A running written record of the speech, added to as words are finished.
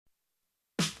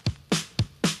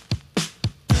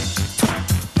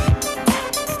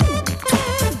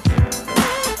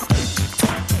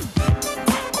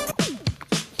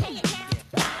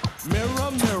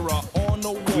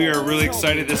we are really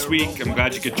excited this week. I'm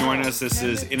glad you could join us. This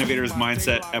is Innovator's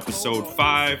Mindset, episode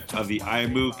 5 of the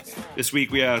iMOOC. This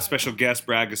week we have a special guest,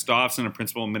 Brad Gustafson, a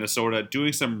principal in Minnesota,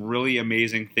 doing some really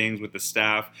amazing things with the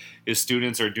staff. His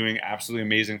students are doing absolutely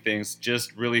amazing things.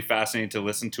 Just really fascinating to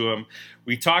listen to him.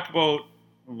 We talk about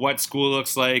what school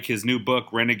looks like, his new book,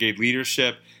 Renegade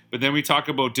Leadership. But then we talk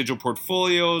about digital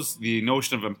portfolios, the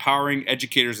notion of empowering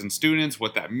educators and students,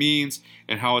 what that means,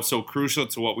 and how it's so crucial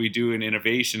to what we do in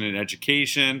innovation and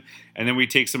education. And then we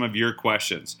take some of your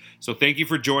questions. So thank you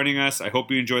for joining us. I hope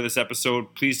you enjoy this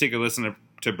episode. Please take a listen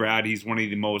to Brad. He's one of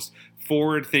the most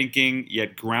forward-thinking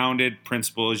yet grounded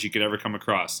principals you could ever come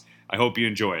across. I hope you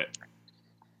enjoy it.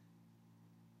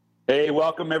 Hey,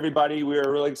 welcome everybody. We are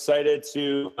really excited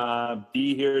to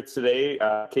be here today.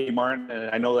 Katie Martin,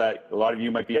 and I know that a lot of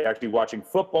you might be actually watching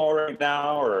football right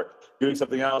now or doing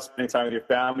something else, spending time with your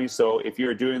family. So if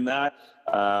you're doing that,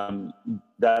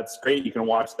 that's great. You can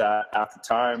watch that after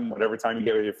time, whatever time you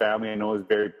get with your family. I know is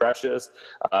very precious.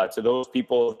 To those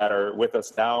people that are with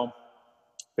us now,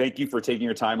 thank you for taking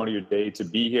your time out of your day to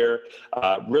be here.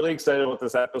 Really excited about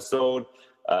this episode.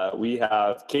 We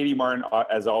have Katie Martin,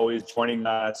 as always, joining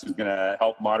us, who's going to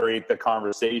help moderate the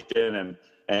conversation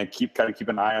and keep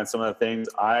an eye on some of the things.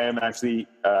 I am actually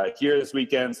here this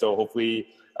weekend, so hopefully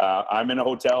I'm in a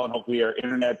hotel and hopefully our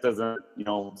internet doesn't,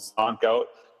 zonk out.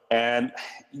 And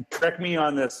correct me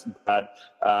on this, Brad,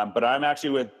 but I'm actually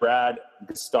with Brad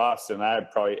Gustafson. I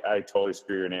totally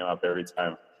screw your name up every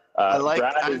time.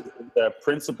 Brad is the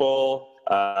principal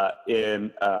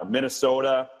in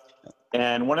Minnesota.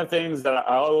 And one of the things that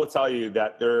I will tell you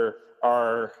that there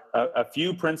are a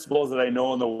few principals that I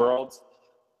know in the world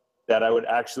that I would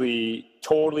actually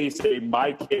totally say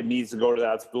my kid needs to go to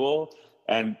that school.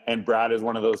 And Brad is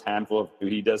one of those handful of people.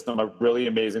 He does some really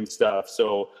amazing stuff.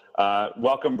 So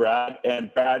welcome, Brad.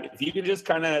 And Brad, if you could just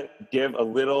kind of give a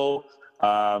little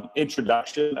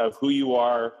introduction of who you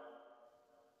are,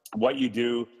 what you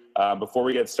do, before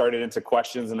we get started into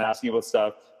questions and asking about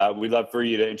stuff, we'd love for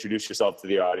you to introduce yourself to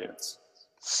the audience.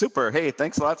 Super. Hey,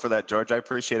 thanks a lot for that, George. I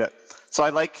appreciate it. So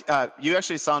you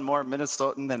actually sound more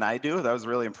Minnesotan than I do. That was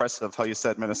really impressive how you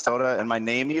said Minnesota and my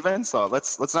name even. So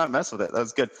let's not mess with it. That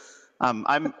was good.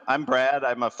 I'm Brad.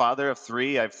 I'm a father of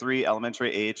 3. I have 3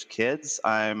 elementary age kids.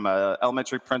 I'm an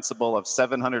elementary principal of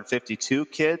 752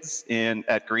 kids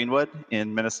at Greenwood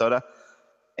in Minnesota.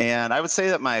 And I would say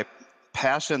that my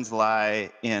passions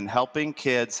lie in helping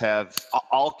kids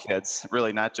all kids,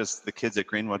 really not just the kids at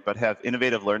Greenwood, but have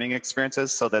innovative learning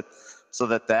experiences so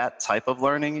that type of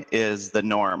learning is the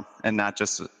norm and not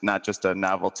just a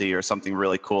novelty or something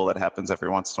really cool that happens every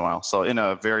once in a while. So in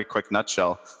a very quick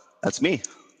nutshell, that's me.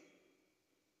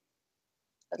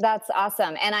 That's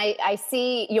awesome. And I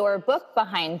see your book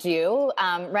behind you,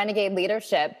 Renegade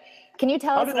Leadership. Can you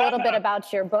tell us a little bit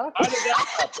about your book? How did that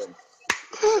happen?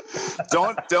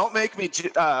 Don't make me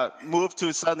move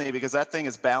too suddenly because that thing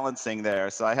is balancing there,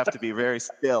 so I have to be very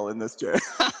still in this chair.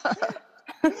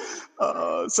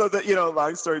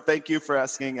 Long story. Thank you for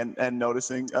asking and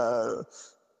noticing.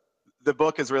 The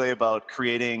book is really about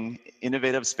creating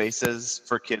innovative spaces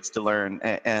for kids to learn.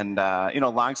 And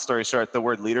long story short, the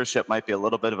word leadership might be a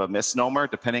little bit of a misnomer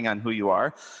depending on who you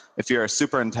are. If you're a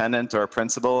superintendent or a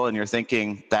principal and you're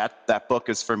thinking that book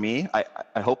is for me,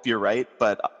 I hope you're right.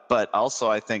 But also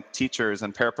I think teachers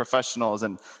and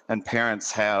paraprofessionals and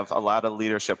parents have a lot of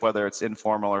leadership, whether it's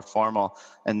informal or formal,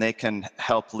 and they can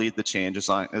help lead the change as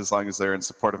long as they're in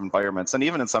supportive environments, and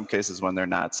even in some cases when they're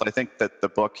not. So I think that the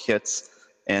book hits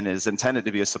and is intended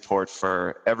to be a support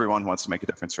for everyone who wants to make a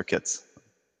difference for kids.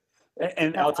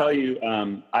 And I'll tell you,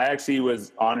 I actually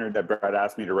was honored that Brad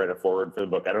asked me to write a foreword for the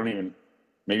book. I don't even,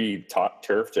 maybe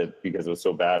turfed it because it was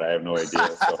so bad. I have no idea.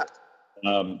 So,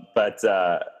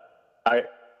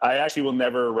 I actually will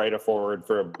never write a foreword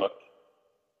for a book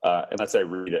unless I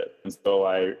read it. And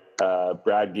so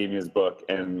Brad gave me his book,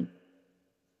 and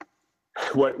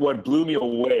what blew me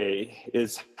away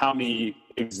is how many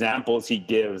examples he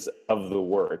gives of the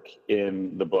work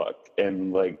in the book.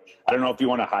 And I don't know if you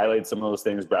want to highlight some of those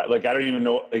things, Brad. I don't even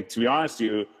know, to be honest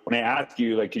with you, when I ask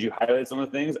you, could you highlight some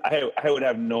of the things? I would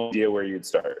have no idea where you'd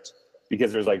start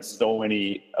because there's so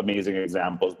many amazing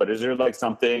examples. But is there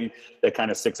something that kind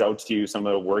of sticks out to you, some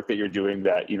of the work that you're doing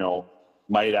that,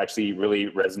 might actually really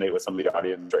resonate with some of the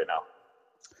audience right now?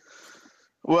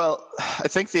 Well, I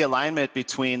think the alignment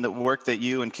between the work that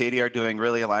you and Katie are doing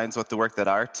really aligns with the work that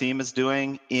our team is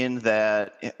doing, in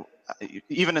that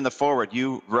even in the forward,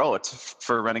 you wrote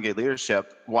for Renegade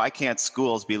Leadership, why can't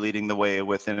schools be leading the way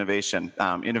with innovation?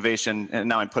 Innovation, and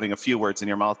now I'm putting a few words in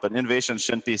your mouth, but innovation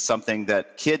shouldn't be something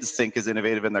that kids think is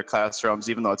innovative in their classrooms,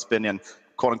 even though it's been in,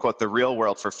 quote unquote, the real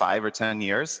world for 5 or 10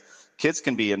 years. kids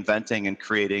can be inventing and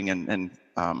creating and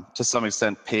to some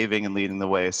extent paving and leading the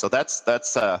way. So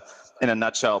that's in a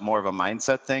nutshell more of a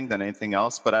mindset thing than anything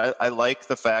else. But I like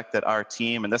the fact that our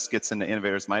team, and this gets into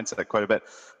Innovator's mindset quite a bit,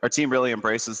 our team really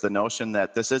embraces the notion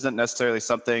that this isn't necessarily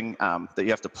something that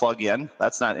you have to plug in.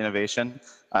 That's not innovation.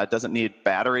 It doesn't need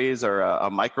batteries or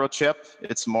a microchip.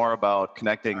 It's more about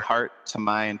connecting heart to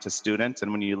mind to student.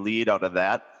 And when you lead out of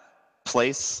that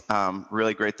place,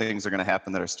 really great things are going to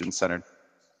happen that are student-centered.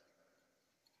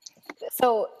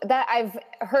 So that I've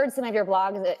heard some of your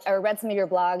blogs or read some of your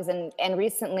blogs and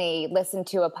recently listened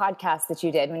to a podcast that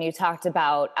you did when you talked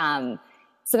about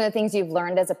some of the things you've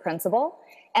learned as a principal.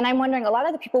 And I'm wondering, a lot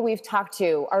of the people we've talked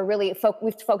to are really,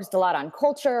 we've focused a lot on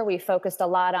culture. We've focused a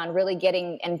lot on really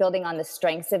getting and building on the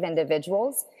strengths of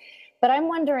individuals. But I'm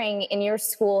wondering in your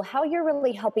school, how you're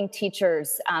really helping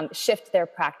teachers shift their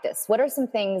practice. What are some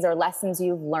things or lessons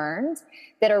you've learned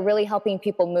that are really helping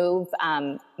people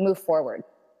move forward?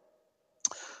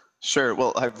 Sure.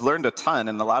 Well, I've learned a ton,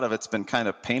 and a lot of it's been kind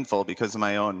of painful because of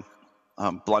my own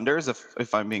blunders,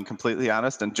 if I'm being completely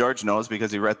honest. And George knows,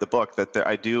 because he read the book, that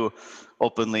I do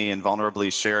openly and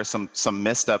vulnerably share some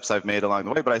missteps I've made along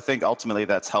the way. But I think ultimately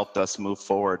that's helped us move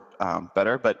forward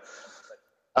better. But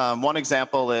one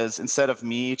example is, instead of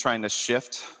me trying to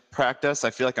shift practice, I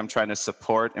feel like I'm trying to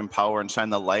support, empower, and shine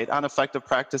the light on effective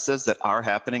practices that are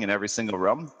happening in every single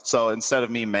room. So instead of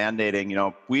me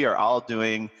mandating, we are all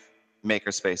doing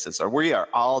maker spaces, or we are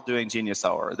all doing Genius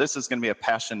Hour, or this is going to be a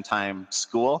passion time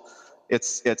school,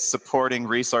 it's supporting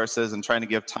resources and trying to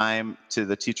give time to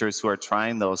the teachers who are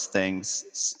trying those things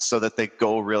so that they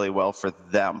go really well for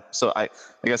them. So I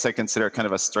guess I consider it kind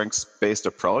of a strengths-based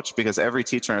approach, because every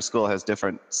teacher in our school has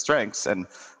different strengths, and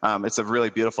it's a really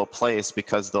beautiful place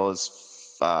because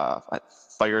those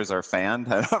fires are fanned.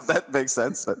 I don't know if that makes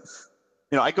sense, but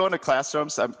I go into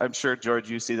classrooms. I'm sure, George,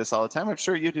 you see this all the time. I'm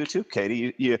sure you do too,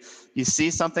 Katie. You see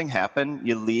something happen,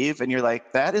 you leave, and you're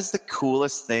like, that is the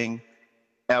coolest thing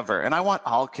ever. And I want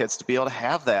all kids to be able to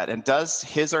have that. And does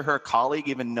his or her colleague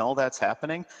even know that's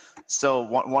happening? So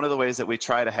one of the ways that we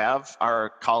try to have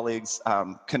our colleagues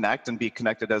connect and be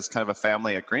connected as kind of a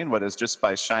family at Greenwood is just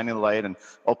by shining the light and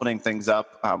opening things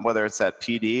up, whether it's at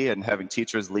PD and having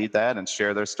teachers lead that and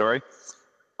share their story,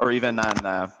 or even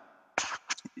on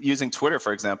using Twitter,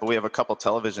 for example. We have a couple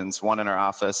televisions, one in our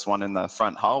office, one in the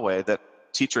front hallway, that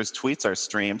teachers' tweets are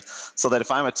streamed, so that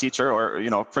if I'm a teacher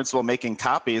or principal making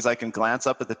copies, I can glance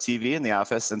up at the TV in the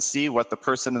office and see what the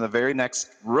person in the very next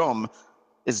room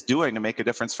is doing to make a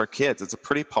difference for kids. It's a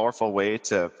pretty powerful way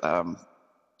to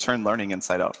turn learning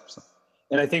inside out. So.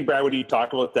 And I think, Brad, when you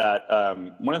talk about that,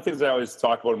 one of the things that I always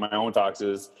talk about in my own talks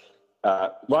is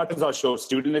a lot of times I'll show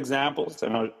student examples,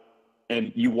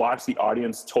 and you watch the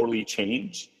audience totally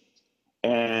change.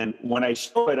 And when I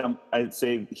show it, I'd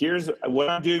say, here's what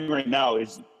I'm doing right now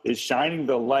is shining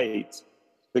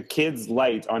the kids'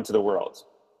 light onto the world.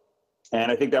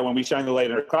 And I think that when we shine the light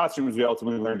in our classrooms, we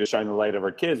ultimately learn to shine the light of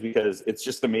our kids, because it's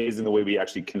just amazing the way we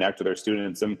actually connect with our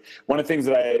students. And one of the things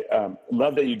that I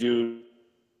love that you do,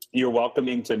 you're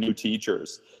welcoming to new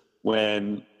teachers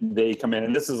when they come in.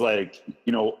 And this is like,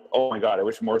 oh my God, I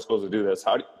wish more schools would do this.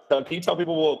 Can you tell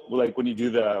people, like, when you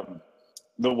do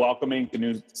the welcoming to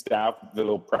new staff, the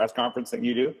little press conference that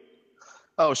you do?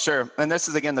 Oh, sure. And this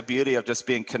is, again, the beauty of just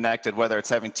being connected, whether it's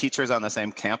having teachers on the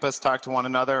same campus talk to one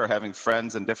another or having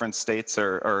friends in different states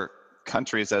or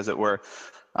countries, as it were.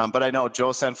 But I know Joe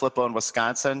Sanfilippo in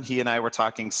Wisconsin, he and I were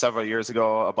talking several years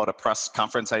ago about a press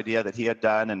conference idea that he had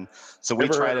done. And so we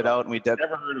tried it out, and we did.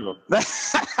 Never heard of him.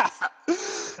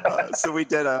 So we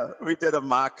did a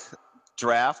mock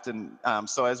draft, and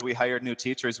so as we hired new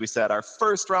teachers, we said our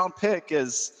first round pick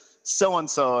is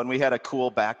so-and-so, and we had a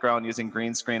cool background using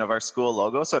green screen of our school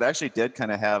logo, so it actually did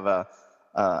kind of have an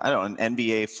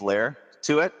NBA flair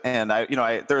to it. And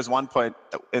there was one point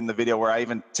in the video where I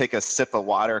even take a sip of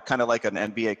water, kind of like an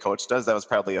NBA coach does. That was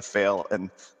probably a fail, and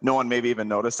no one maybe even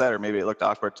noticed that, or maybe it looked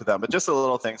awkward to them. But just the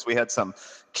little things. We had some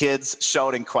kids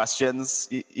shouting questions,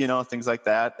 things like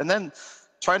that, and then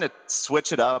trying to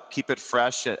switch it up, keep it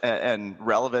fresh and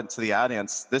relevant to the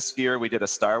audience. This year we did a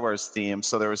Star Wars theme,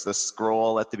 so there was this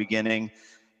scroll at the beginning,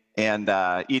 and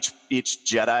each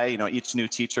Jedi, each new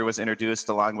teacher was introduced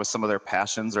along with some of their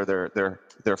passions or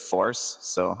their force.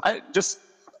 So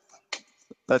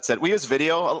that's it. We use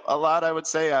video a lot, I would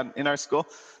say, in our school.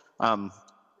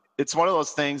 It's one of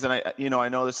those things, and I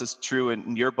know this is true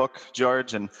in your book,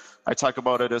 George, and I talk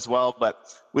about it as well,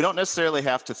 but we don't necessarily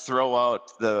have to throw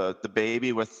out the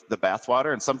baby with the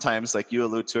bathwater. And sometimes, like you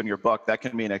allude to in your book, that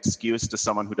can be an excuse to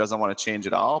someone who doesn't want to change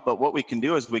at all. But what we can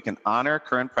do is we can honor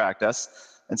current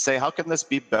practice and say, how can this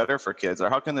be better for kids, or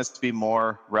how can this be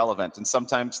more relevant? And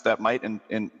sometimes that might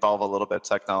involve a little bit of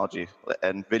technology,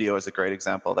 and video is a great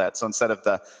example of that. So instead of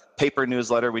the paper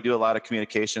newsletter, we do a lot of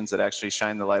communications that actually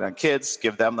shine the light on kids,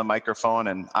 give them the microphone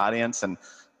and audience, and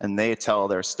they tell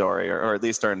their story, or at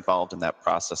least are involved in that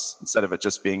process, instead of it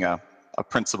just being a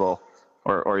principal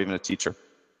or even a teacher.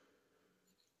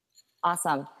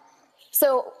 Awesome.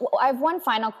 So I have one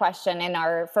final question in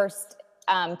our first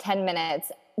 10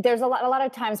 minutes. There's a lot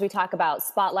of times we talk about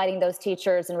spotlighting those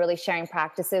teachers and really sharing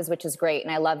practices, which is great.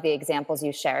 And I love the examples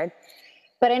you shared.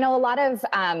 But I know a lot of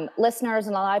listeners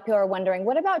and a lot of people are wondering,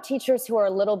 what about teachers who are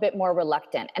a little bit more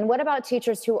reluctant? And what about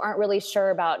teachers who aren't really sure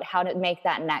about how to make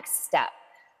that next step?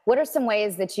 What are some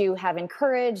ways that you have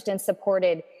encouraged and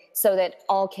supported so that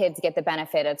all kids get the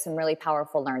benefit of some really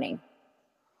powerful learning?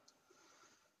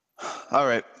 All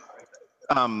right.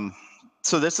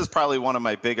 So this is probably one of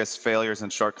my biggest failures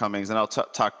and shortcomings, and I'll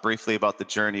talk briefly about the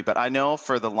journey. But I know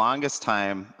for the longest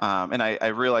time, and I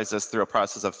realized this through a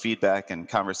process of feedback and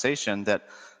conversation, that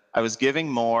I was giving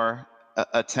more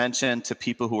attention to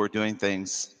people who were doing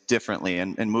things differently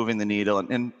and moving the needle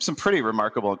in some pretty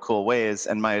remarkable and cool ways.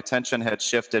 And my attention had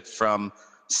shifted from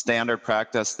standard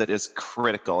practice that is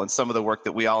critical, and some of the work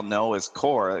that we all know is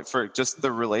core for just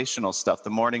the relational stuff, the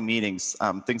morning meetings,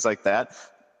 things like that.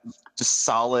 Just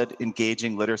solid,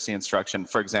 engaging literacy instruction,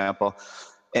 for example.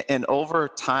 And over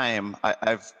time,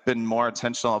 I've been more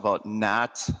intentional about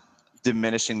not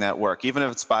diminishing that work, even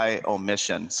if it's by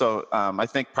omission. So I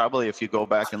think probably if you go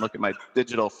back and look at my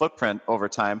digital footprint over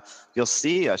time, you'll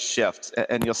see a shift,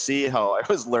 and you'll see how I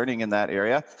was learning in that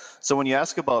area. So when you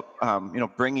ask about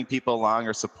bringing people along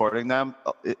or supporting them,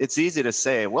 it's easy to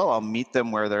say, well, I'll meet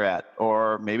them where they're at,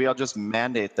 or maybe I'll just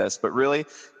mandate this. But really,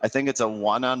 I think it's a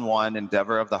one-on-one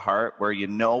endeavor of the heart, where you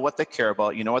know what they care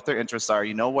about, you know what their interests are,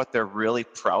 you know what they're really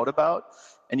proud about,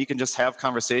 and you can just have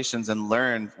conversations and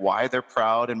learn why they're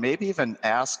proud, and maybe even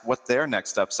ask what their next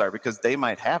steps are, because they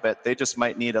might have it. They just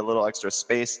might need a little extra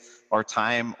space or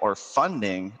time or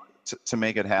funding to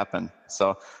make it happen.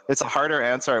 So it's a harder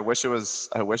answer. I wish it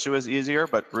was easier,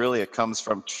 but really it comes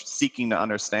from seeking to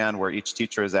understand where each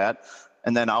teacher is at.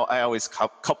 And then I always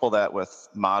couple that with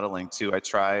modeling too.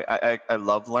 I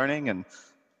love learning, and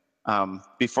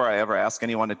before I ever ask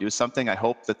anyone to do something, I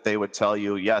hope that they would tell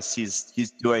you, yes,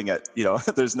 he's doing it.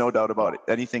 There's no doubt about it.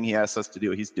 Anything he asks us to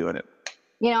do, he's doing it.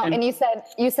 And you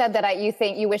said that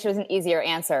you wish it was an easier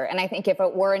answer. And I think if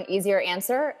it were an easier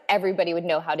answer, everybody would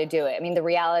know how to do it. I mean, the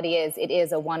reality is it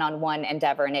is a one-on-one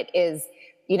endeavor, and it is,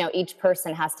 each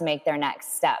person has to make their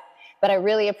next step. But I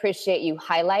really appreciate you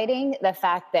highlighting the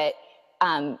fact that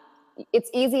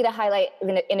it's easy to highlight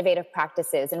innovative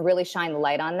practices and really shine the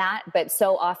light on that. But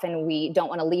so often we don't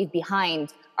want to leave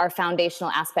behind our foundational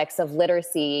aspects of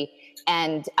literacy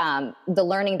and the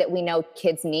learning that we know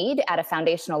kids need at a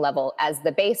foundational level as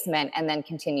the basement, and then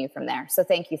continue from there. So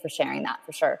thank you for sharing that,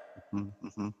 for sure.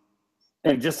 Mm-hmm.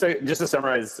 And just to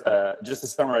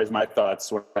summarize my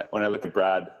thoughts when I look at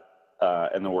Brad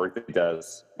and the work that he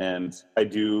does, and I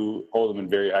do hold him in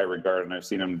very high regard, and I've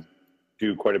seen him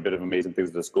do quite a bit of amazing things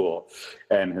at the school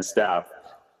and his staff.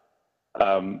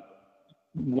 One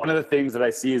of the things that I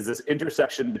see is this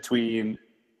intersection between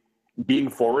being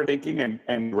forward-thinking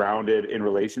and grounded in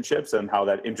relationships, and how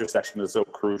that intersection is so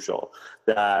crucial.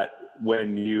 That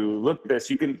when you look at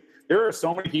this, there are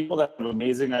so many people that have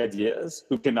amazing ideas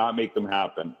who cannot make them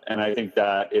happen. And I think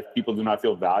that if people do not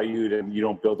feel valued and you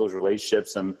don't build those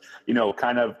relationships, and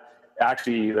kind of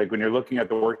actually, like, when you're looking at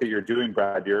the work that you're doing,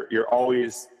 Brad, you're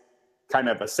always kind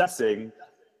of assessing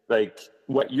like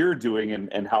what you're doing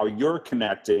and how you're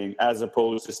connecting, as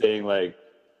opposed to saying like,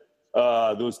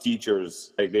 those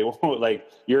teachers, like, they won't, like,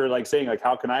 you're like saying like,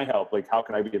 how can I help? Like, how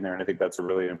can I be in there? And I think that's a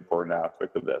really important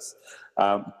aspect of this.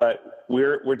 But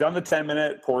we're done the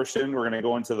 10-minute portion. We're going to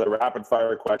go into the rapid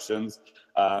fire questions.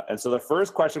 And so the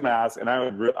first question I ask, and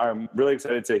I'm really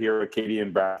excited to hear what Katie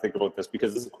and Brad think about this,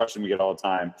 because this is a question we get all the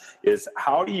time, is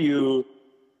when you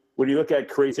look at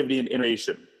creativity and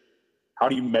innovation, how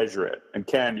do you measure it, and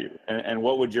can you? And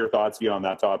what would your thoughts be on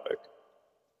that topic?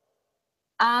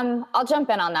 I'll jump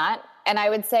in on that. And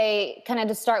I would say, kind of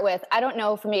to start with, I don't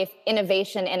know for me if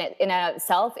innovation in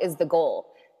itself is the goal.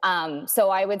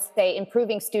 So I would say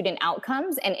improving student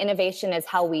outcomes and innovation is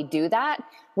how we do that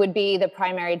would be the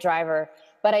primary driver.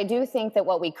 But I do think that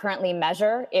what we currently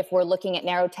measure, if we're looking at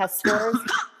narrow test scores,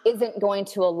 isn't going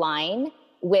to align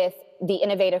with the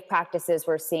innovative practices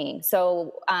we're seeing.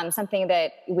 So something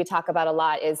that we talk about a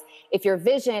lot is if your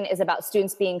vision is about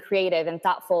students being creative and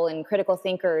thoughtful and critical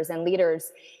thinkers and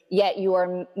leaders, yet you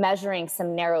are measuring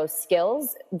some narrow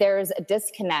skills, there's a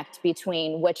disconnect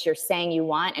between what you're saying you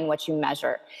want and what you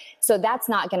measure. So that's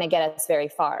not going to get us very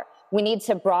far. We need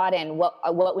to broaden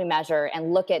what we measure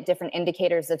and look at different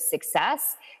indicators of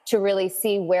success to really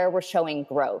see where we're showing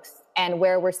growth and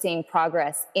where we're seeing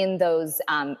progress in those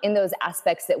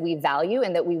aspects that we value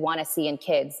and that we want to see in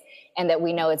kids and that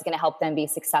we know is going to help them be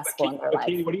successful in their life.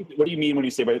 Katie, what do you mean when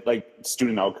you say by like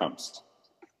student outcomes?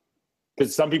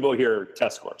 Because some people hear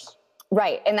test scores.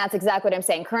 Right, and that's exactly what I'm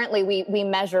saying. Currently, we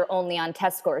measure only on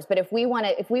test scores, but if we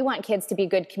want kids to be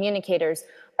good communicators,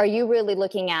 are you really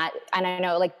looking at, and I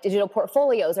know like digital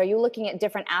portfolios, are you looking at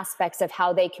different aspects of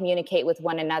how they communicate with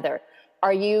one another?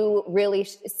 Are you really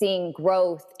seeing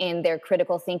growth in their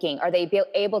critical thinking? Are they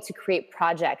able to create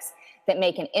projects that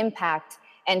make an impact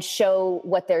and show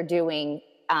what they're doing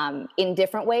in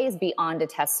different ways beyond a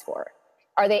test score?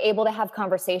 Are they able to have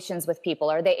conversations with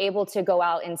people? Are they able to go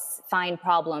out and find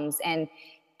problems and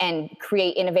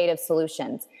create innovative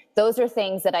solutions? Those are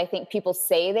things that I think people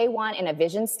say they want in a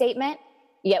vision statement,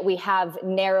 yet we have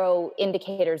narrow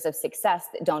indicators of success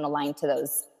that don't align to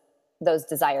those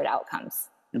desired outcomes.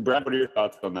 And Brad, what are your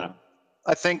thoughts on that?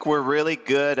 I think we're really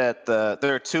good at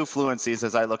there are two fluencies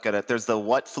as I look at it. There's the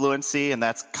what fluency, and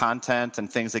that's content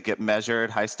and things that get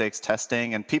measured, high stakes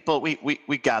testing, and people,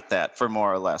 we got that for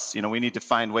more or less. You know, we need to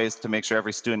find ways to make sure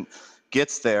every student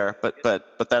gets there, but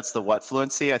that's the what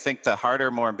fluency. I think the harder,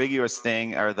 more ambiguous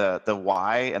thing are the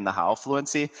why and the how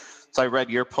fluency. So I read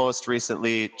your post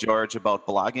recently, George, about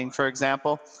blogging, for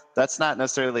example. That's not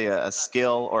necessarily a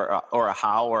skill or a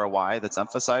how or a why that's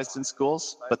emphasized in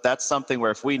schools, but that's something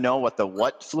where if we know what the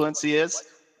what fluency is,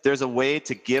 there's a way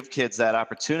to give kids that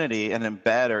opportunity and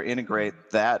embed or integrate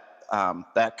that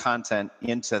content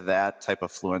into that type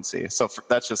of fluency. So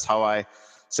that's just how I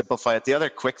simplify it. The other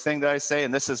quick thing that I say,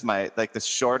 and this is the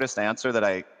shortest answer that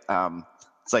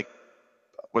it's like,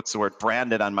 what's the word,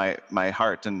 branded on my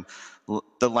heart and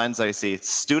the lens I see.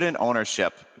 Student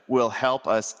ownership will help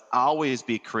us always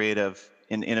be creative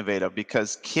and innovative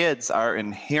because kids are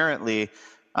inherently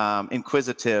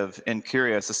inquisitive and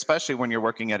curious, especially when you're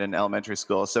working at an elementary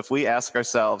school. So if we ask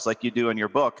ourselves, like you do in your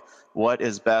book, what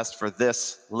is best for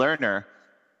this learner,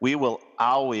 we will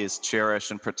always cherish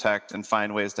and protect and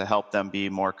find ways to help them be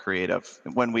more creative.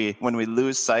 When we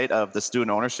lose sight of the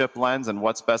student ownership lens and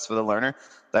what's best for the learner,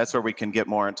 that's where we can get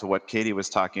more into what Katie was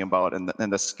talking about and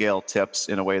the scale tips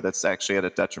in a way that's actually at a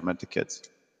detriment to kids.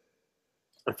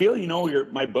 I feel you know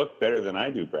my book better than I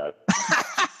do, Brad.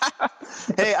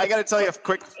 Hey, I got to tell you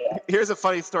here's a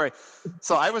funny story.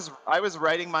 So I was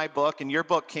writing my book, and your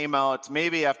book came out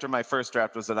maybe after my first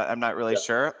draft was. I'm not really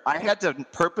sure. I had to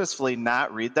purposefully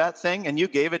not read that thing, and you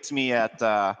gave it to me at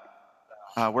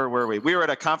where were we? We were at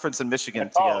a conference in Michigan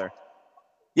together.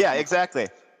 Yeah, exactly.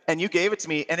 And you gave it to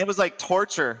me, and it was like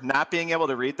torture not being able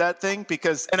to read that thing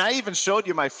and I even showed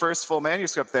you my first full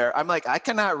manuscript there. I'm like, I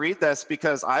cannot read this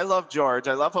because I love George.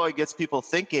 I love how he gets people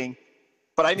thinking,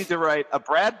 but I need to write a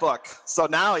Brad book. So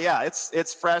now, yeah,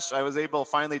 it's fresh. I was able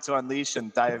finally to unleash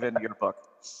and dive into your book.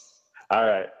 All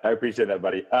right. I appreciate that,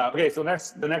 buddy. Okay. So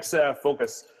the next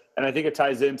focus, and I think it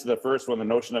ties into the first one, the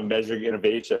notion of measuring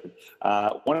innovation.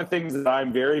 One of the things that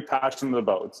I'm very passionate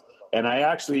about, and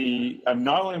I'm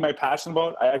not only am I passionate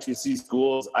about, I actually see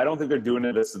schools, I don't think they're doing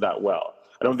this that well.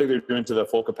 I don't think they're doing it to the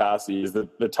full capacity, is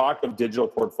the talk of digital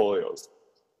portfolios.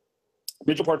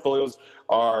 Digital portfolios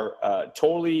are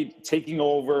totally taking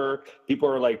over. People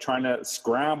are like trying to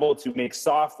scramble to make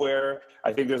software.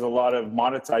 I think there's a lot of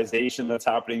monetization that's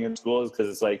happening in schools because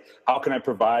it's like, how can I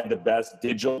provide the best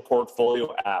digital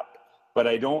portfolio app? But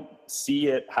I don't see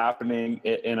it happening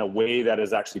in a way that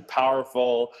is actually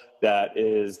powerful, that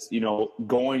is,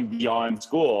 going beyond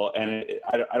school. And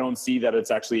I don't see that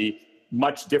it's actually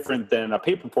much different than a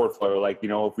paper portfolio. Like,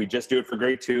 if we just do it for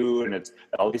grade 2 and it's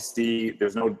LDC,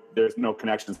 there's no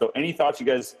connection. So any thoughts you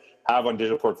guys have on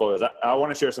digital portfolios? I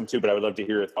want to share some too, but I would love to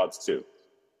hear your thoughts too.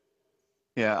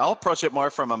 Yeah, I'll approach it more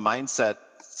from a mindset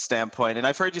standpoint. And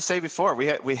I've heard you say before,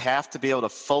 we have to be able to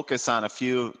focus on a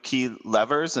few key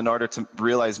levers in order to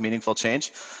realize meaningful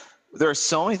change. There are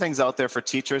so many things out there for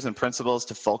teachers and principals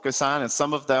to focus on, and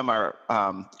some of them are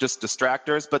just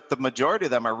distractors, but the majority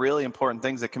of them are really important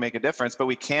things that can make a difference, but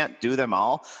we can't do them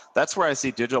all. That's where I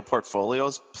see digital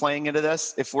portfolios playing into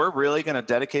this. If we're really going to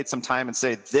dedicate some time and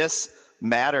say, this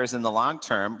matters in the long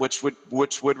term, which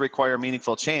would require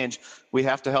meaningful change, we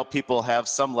have to help people have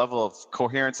some level of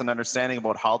coherence and understanding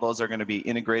about how those are going to be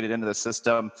integrated into the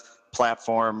system,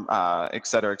 platform, et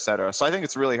cetera, et cetera. So I think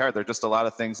it's really hard. There are just a lot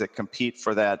of things that compete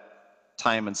for that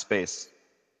time and space.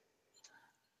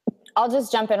 I'll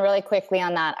just jump in really quickly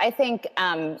on that. I think,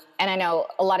 and I know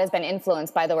a lot has been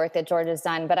influenced by the work that George has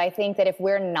done, but I think that if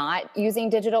we're not using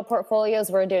digital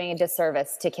portfolios, we're doing a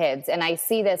disservice to kids. And I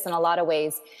see this in a lot of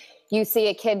ways. You see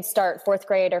a kid start 4th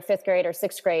grade or 5th grade or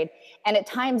 6th grade, and at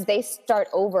times they start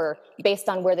over based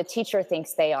on where the teacher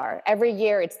thinks they are. Every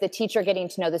year, it's the teacher getting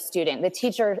to know the student, the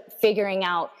teacher figuring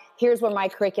out, here's where my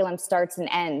curriculum starts and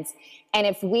ends. And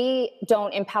if we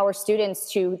don't empower students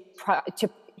to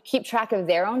keep track of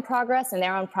their own progress and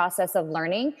their own process of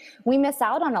learning, we miss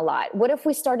out on a lot. What if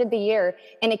we started the year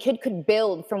and a kid could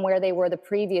build from where they were the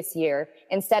previous year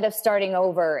instead of starting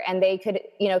over, and they could,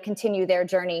 continue their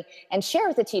journey and share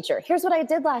with the teacher, here's what I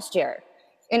did last year.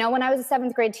 When I was a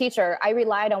 7th grade teacher, I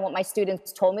relied on what my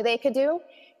students told me they could do.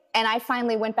 And I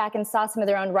finally went back and saw some of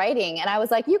their own writing. And I was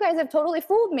like, you guys have totally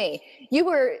fooled me. You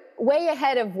were way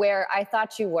ahead of where I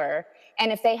thought you were.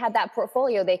 And if they had that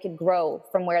portfolio, they could grow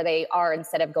from where they are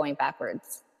instead of going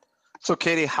backwards. So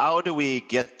Katie, how do we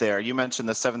get there? You mentioned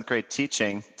the 7th grade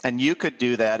teaching, and you could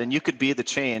do that, and you could be the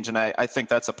change. And I think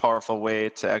that's a powerful way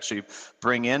to actually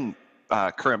bring in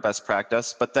current best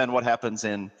practice. But then what happens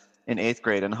in 8th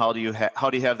grade, and how do you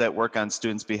have that work on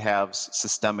students' behalves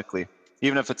systemically,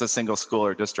 even if it's a single school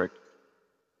or district?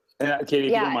 And Katie,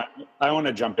 if you don't mind, I want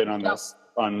to jump in on this.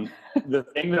 On the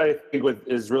thing that I think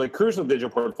is really crucial with digital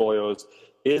portfolios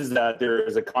is that there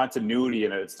is a continuity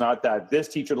in it. It's not that this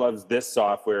teacher loves this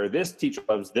software, this teacher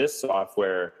loves this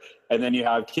software, and then you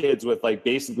have kids with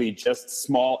basically just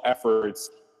small efforts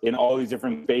in all these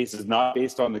different spaces, not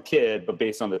based on the kid, but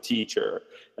based on the teacher.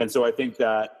 And so I think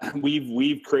that we've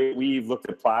looked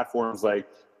at platforms like,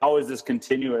 how is this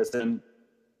continuous? And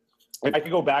if I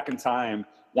could go back in time,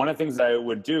 one of the things that I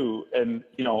would do, and,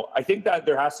 I think that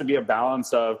there has to be a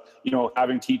balance of,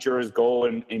 having teachers go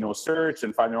and, search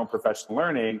and find their own professional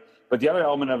learning. But the other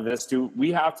element of this too, we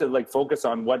have to focus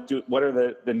on what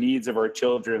are the needs of our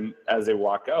children as they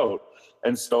walk out.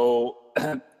 And so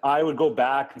I would go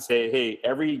back and say, hey,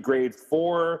 every grade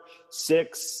 4,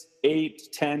 6, 8,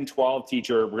 10, 12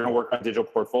 teacher, we're going to work on digital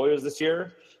portfolios this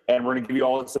year. And we're going to give you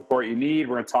all the support you need.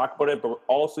 We're going to talk about it, but we'll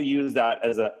also use that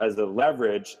as a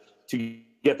leverage to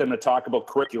get them to talk about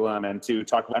curriculum and to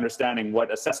talk about understanding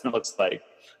what assessment looks like,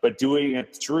 but doing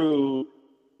it through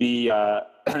the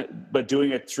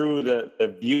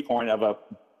viewpoint of a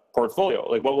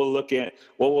portfolio. What will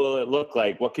it look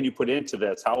like? What can you put into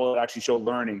this? How will it actually show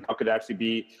learning? How could it actually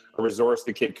be a resource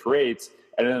the kid creates?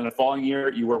 And then in the following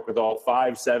year, you work with all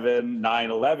 5, 7, 9,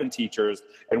 11 teachers.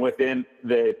 And within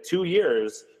the 2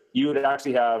 years, you would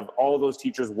actually have all of those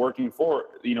teachers working forward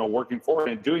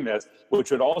and doing this, which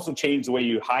would also change the way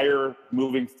you hire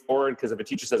moving forward. Because if a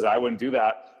teacher says, I wouldn't do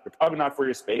that, they're probably not for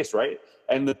your space, right?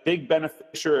 And the big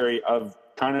beneficiary of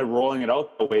kind of rolling it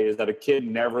out the way is that a kid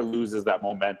never loses that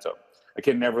momentum. A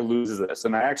kid never loses this.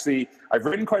 And I've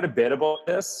written quite a bit about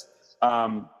this.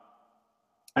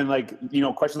 And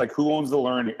questions like who owns the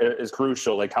learning is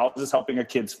crucial. How is this helping a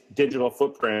kid's digital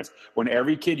footprint when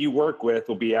every kid you work with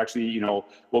will be actually,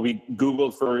 will be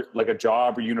Googled for a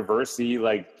job or university,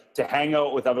 to hang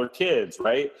out with other kids,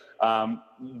 right?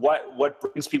 What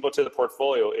brings people to the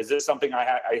portfolio? Is this something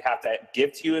I have to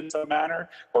give to you in some manner,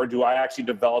 or do I actually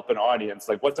develop an audience?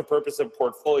 What's the purpose of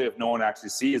portfolio if no one actually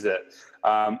sees it?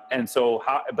 And so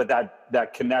but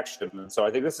that connection. And so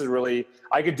I think this is really,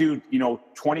 I could do,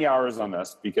 20 hours on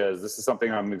this because this is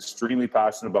something I'm extremely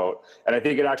passionate about. And I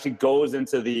think it actually goes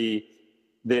into the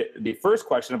first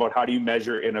question about how do you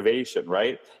measure innovation,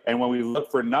 right? And when we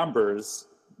look for numbers,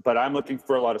 but I'm looking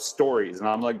for a lot of stories and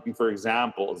I'm looking for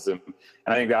examples. And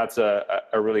I think that's a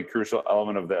really crucial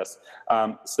element of this.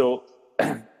 So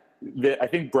I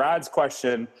think Brad's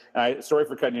question, and sorry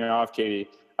for cutting you off, Katie.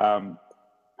 All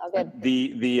good.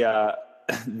 The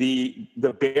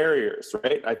barriers,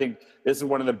 right? I think this is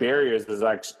one of the barriers is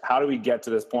how do we get to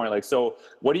this point? So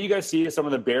what do you guys see as some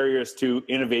of the barriers to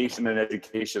innovation and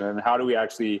education, and how do we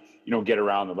actually, get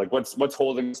around them? What's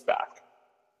holding us back?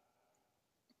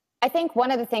 I think one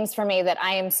of the things for me that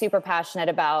I am super passionate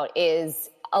about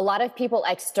is a lot of people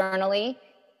externally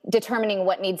determining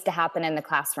what needs to happen in the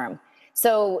classroom.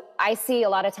 So I see a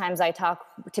lot of times I talk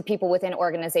to people within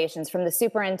organizations, from the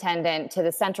superintendent to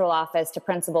the central office to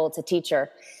principal to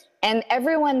teacher, and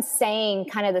everyone's saying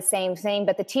kind of the same thing,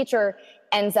 but the teacher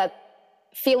ends up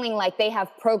feeling like they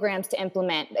have programs to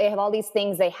implement. They have all these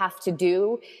things they have to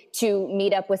do to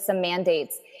meet up with some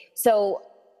mandates. So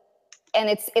and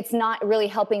it's not really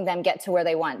helping them get to where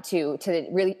they want to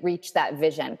really reach that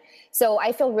vision. So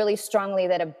I feel really strongly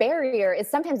that a barrier is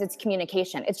sometimes it's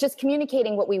communication. It's just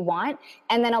communicating what we want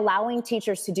and then allowing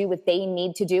teachers to do what they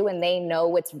need to do and they know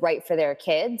what's right for their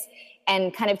kids,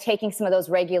 and kind of taking some of those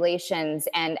regulations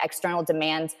and external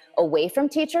demands away from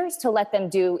teachers to let them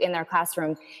do in their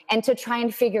classroom and to try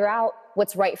and figure out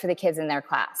what's right for the kids in their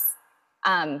class.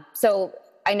 So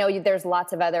I know there's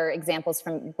lots of other examples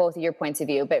from both of your points of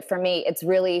view, but for me, it's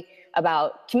really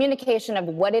about communication of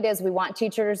what it is we want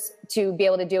teachers to be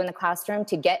able to do in the classroom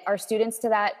to get our students to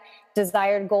that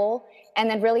desired goal, and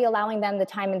then really allowing them the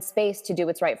time and space to do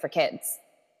what's right for kids.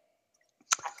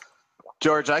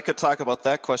 George, I could talk about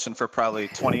that question for probably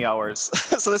 20 hours.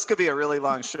 So this could be a really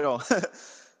long show.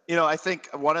 I think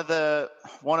one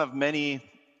of many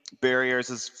barriers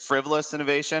is frivolous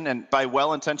innovation, and by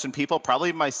well-intentioned people,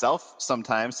 probably myself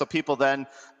sometimes. So people then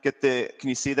get can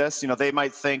you see this? They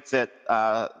might think that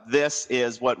this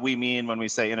is what we mean when we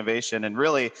say innovation, and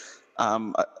really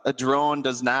a drone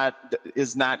is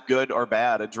not good or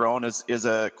bad. A drone is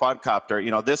a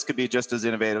quadcopter. This could be just as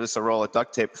innovative as a roll of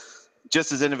duct tape,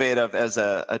 just as innovative as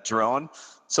a drone.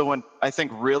 So when I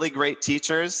think really great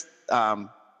teachers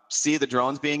see the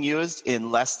drones being used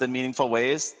in less than meaningful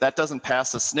ways, that doesn't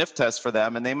pass a sniff test for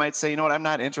them, and they might say, you know what, I'm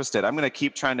not interested. I'm going to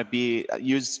keep trying to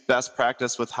use best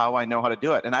practice with how I know how to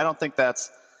do it. And I don't think that's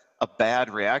a bad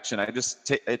reaction.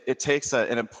 It takes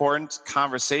an important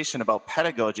conversation about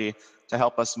pedagogy to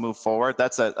help us move forward.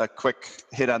 That's a quick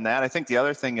hit on that. I think the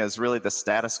other thing is really the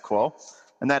status quo,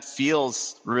 and that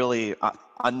feels really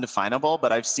undefinable,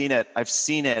 but I've seen it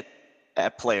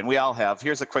at play, and we all have.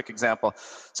 Here's a quick example.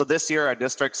 So this year our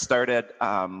district started,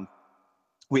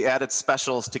 we added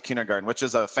specials to kindergarten, which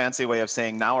is a fancy way of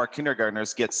saying now our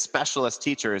kindergartners get specialist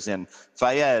teachers in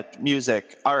Fayed,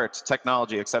 music, art,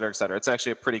 technology, et cetera, et cetera. It's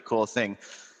actually a pretty cool thing.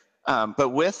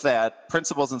 But with that,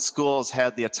 principals and schools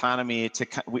had the autonomy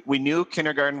we knew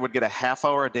kindergarten would get a half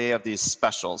hour a day of these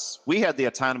specials. We had the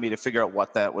autonomy to figure out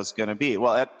what that was going to be.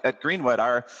 Well, at Greenwood,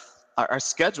 our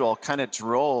schedule kind of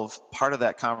drove part of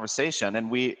that conversation,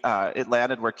 and it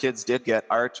landed where kids did get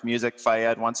art, music,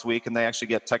 Fayed once a week, and they actually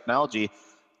get technology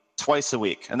twice a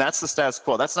week. And that's the status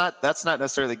quo. That's not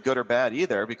necessarily good or bad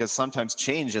either, because sometimes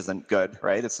change isn't good,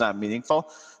 right? It's not meaningful.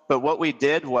 But what we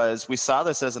did was we saw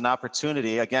this as an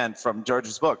opportunity, again, from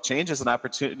George's book, change is an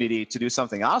opportunity to do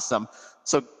something awesome.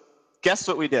 So guess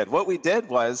what we did? What we did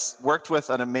was worked with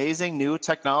an amazing new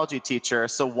technology teacher.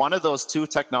 So one of those 2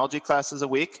 technology classes a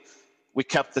week, we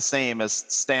kept the same as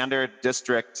standard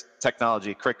district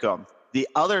technology curriculum. The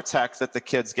other tech that the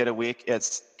kids get a week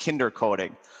is kinder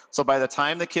coding. So by the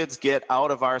time the kids get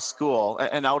out of our school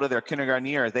and out of their kindergarten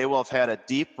year, they will have had a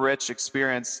deep, rich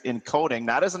experience in coding,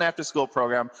 not as an after-school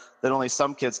program that only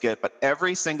some kids get, but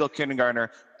every single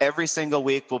kindergartner, every single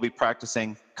week will be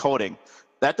practicing coding.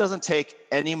 That doesn't take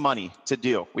any money to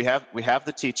do. We have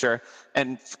the teacher,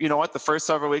 and you know what? The first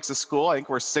several weeks of school, I think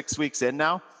we're 6 weeks in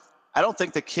now, I don't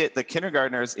think the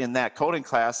kindergartners in that coding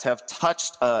class have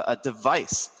touched a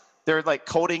device. They're like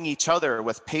coding each other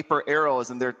with paper arrows,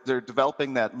 and they're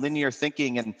developing that linear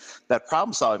thinking and that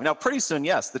problem solving. Now, pretty soon,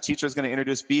 yes, the teacher is going to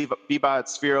introduce Bebot,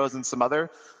 Spheros, and some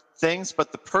other things.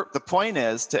 But the point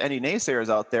is, to any naysayers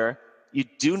out there, you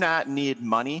do not need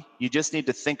money. You just need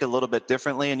to think a little bit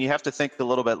differently, and you have to think a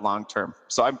little bit long term.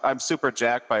 So I'm super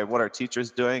jacked by what our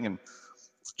teacher's doing, and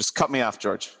just cut me off,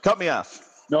 George. Cut me off.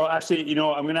 No, actually,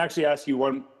 I'm going to actually ask you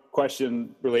one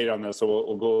question related on this, so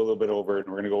we'll go a little bit over it,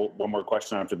 and we're going to go one more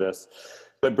question after this.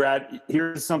 But Brad,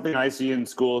 here's something I see in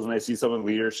schools, and I see some in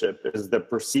leadership, is the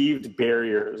perceived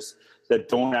barriers that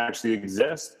don't actually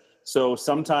exist. So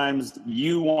sometimes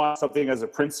you want something as a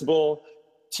principal,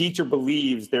 teacher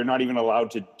believes they're not even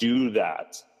allowed to do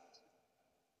that.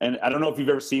 And I don't know if you've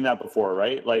ever seen that before,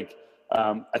 right? Like,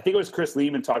 I think it was Chris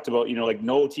Lehman talked about, like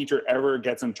no teacher ever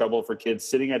gets in trouble for kids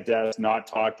sitting at desks, not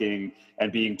talking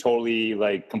and being totally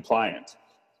like compliant,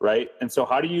 right? And so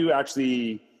how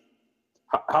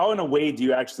in a way do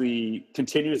you actually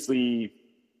continuously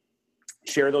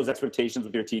share those expectations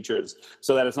with your teachers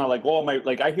so that it's not like,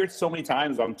 I hear so many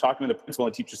times I'm talking to the principal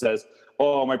and the teacher says,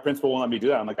 oh, my principal won't let me do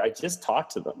that. I'm like, I just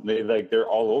talked to them. They're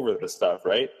all over this stuff,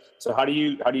 right? So how do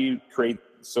you create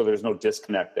so there's no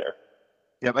disconnect there?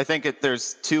 Yeah, I think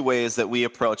there's 2 ways that we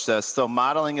approach this. So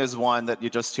modeling is one that you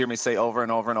just hear me say over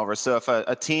and over and over. So if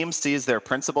a team sees their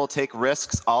principal take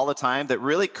risks all the time that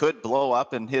really could blow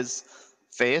up in his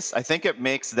face, I think it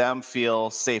makes them feel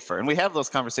safer. And we have those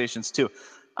conversations too.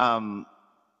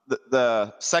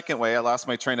 The second way, I lost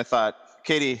my train of thought.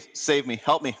 Katie, save me,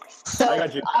 help me. So I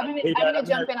got you. I'm gonna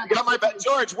jump in on that.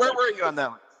 George, where were you on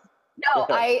that one? No,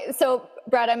 so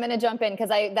Brad, I'm going to jump in because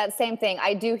that same thing,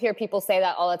 I do hear people say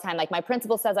that all the time. Like, my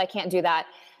principal says I can't do that.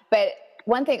 But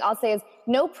one thing I'll say is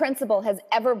no principal has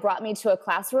ever brought me to a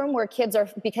classroom where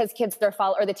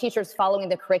the teacher's following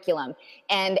the curriculum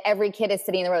and every kid is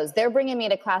sitting in the rows. They're bringing me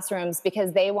to classrooms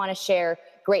because they want to share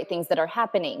great things that are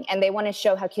happening and they want to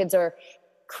show how kids are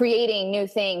creating new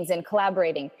things and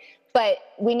collaborating. But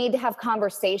we need to have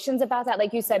conversations about that.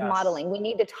 Like you said, modeling. We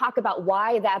need to talk about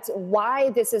why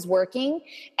this is working.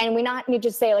 And we not need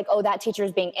to say like, oh, that teacher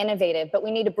is being innovative, but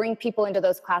we need to bring people into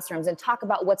those classrooms and talk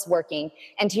about what's working.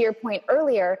 And to your point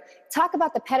earlier, talk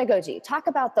about the pedagogy, talk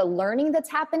about the learning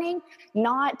that's happening,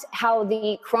 not how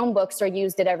the Chromebooks are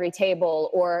used at every table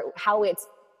or how it's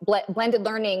blended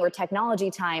learning or technology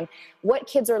time, what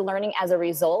kids are learning as a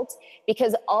result,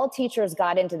 because all teachers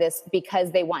got into this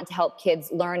because they want to help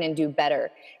kids learn and do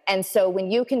better. And so when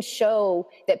you can show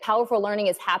that powerful learning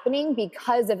is happening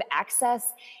because of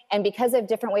access and because of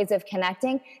different ways of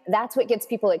connecting, that's what gets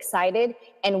people excited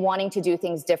and wanting to do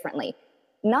things differently.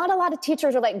 Not a lot of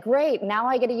teachers are like, great, now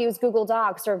I get to use Google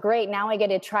Docs, or great, now I get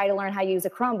to try to learn how to use a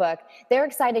Chromebook. They're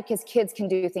excited because kids can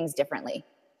do things differently.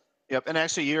 Yep, and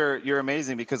actually you're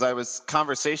amazing because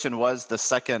conversation was the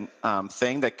second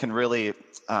thing that can really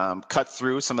cut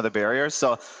through some of the barriers.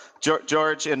 So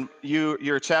George, and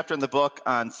your chapter in the book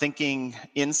on thinking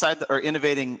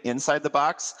innovating inside the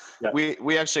box,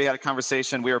 we actually had a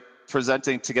conversation. We were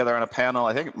presenting together on a panel.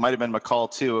 I think it might have been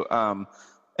McCall too.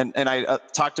 And I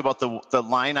talked about the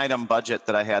line item budget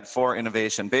that I had for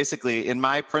innovation. Basically, in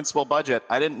my principal budget,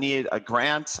 I didn't need a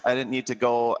grant. I didn't need to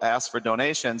go ask for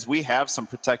donations. We have some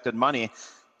protected money.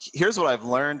 Here's what I've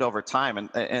learned over time,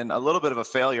 and a little bit of a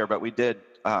failure, but we did.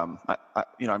 I'm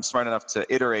smart enough to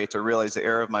iterate or realize the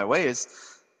error of my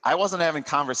ways. I wasn't having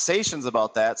conversations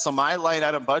about that, so my line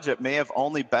item budget may have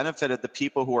only benefited the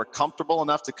people who were comfortable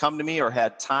enough to come to me or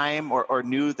had time or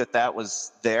knew that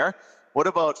was there. What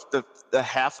about the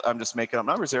half, I'm just making up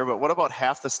numbers here, but what about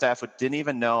half the staff who didn't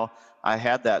even know I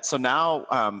had that? So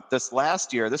now, this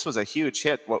last year, this was a huge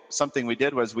hit. Something we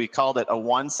did was we called it a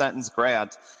one-sentence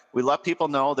grant. We let people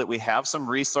know that we have some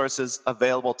resources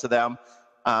available to them.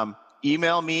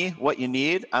 Email me what you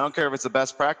need. I don't care if it's the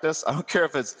best practice. I don't care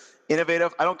if it's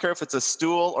innovative. I don't care if it's a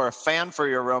stool or a fan for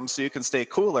your room so you can stay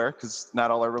cooler, because not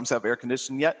all our rooms have air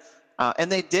conditioning yet.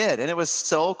 And they did, and it was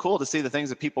so cool to see the things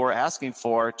that people were asking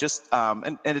for.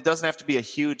 And it doesn't have to be a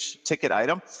huge ticket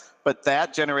item, but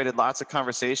that generated lots of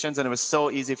conversations, and it was so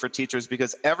easy for teachers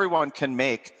because everyone can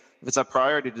make, if it's a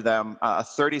priority to them,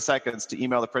 30 seconds to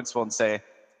email the principal and say,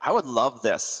 I would love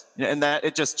this, and that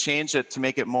it just changed it to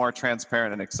make it more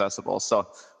transparent and accessible. So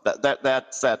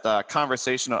that's that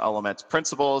conversational element.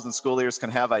 Principals and school leaders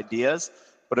can have ideas,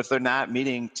 but if they're not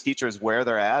meeting teachers where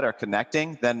they're at or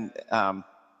connecting, then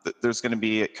there's going to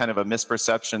be kind of a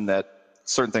misperception that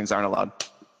certain things aren't allowed.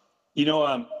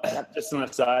 Just an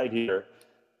aside here.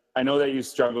 I know that you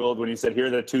struggled when you said, here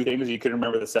are the two things, you couldn't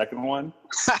remember the second one.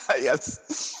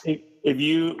 Yes. I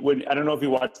don't know if you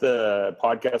watched the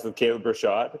podcast with Caleb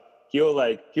Rashad,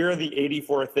 he'll here are the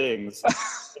 84 things, and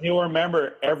he'll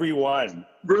remember every one.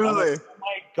 Really? Oh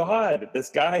my God, this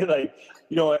guy,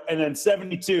 and then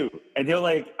 72, and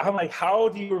I'm like, how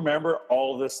do you remember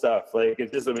all this stuff?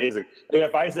 It's just amazing.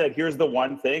 If I said, here's the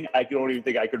one thing, I don't even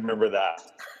think I could remember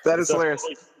that. That is hilarious.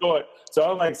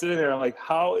 So I'm sitting there, I'm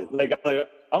how,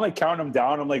 I'm counting them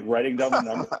down. I'm writing down the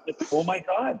numbers. Oh my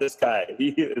God, this guy,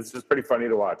 it's just pretty funny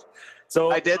to watch. So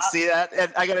I did see that.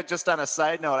 And I got to just on a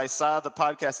side note, I saw the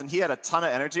podcast and he had a ton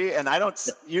of energy, and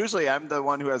usually I'm the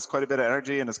one who has quite a bit of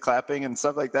energy and is clapping and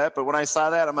stuff like that. But when I saw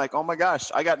that, I'm like, oh my gosh,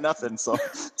 I got nothing. So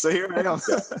here I am.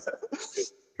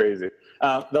 Crazy.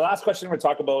 The last question we're going to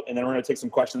talk about, and then we're going to take some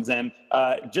questions in.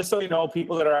 Just so you know,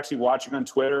 people that are actually watching on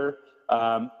Twitter,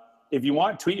 if you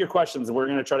want, tweet your questions. We're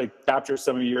going to try to capture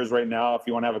some of yours right now. If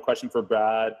you want to have a question for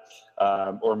Brad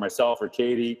or myself or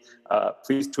Katie,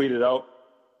 please tweet it out.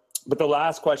 But the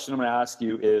last question I'm going to ask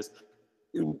you is,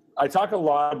 I talk a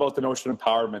lot about the notion of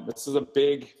empowerment. This is a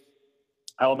big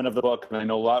element of the book, and I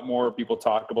know a lot more people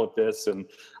talk about this, and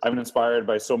I've been inspired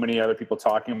by so many other people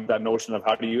talking about that notion of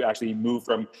how do you actually move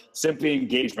from simply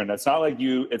engagement. It's not like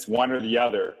it's one or the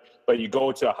other, but you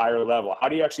go to a higher level. How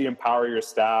do you actually empower your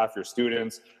staff, your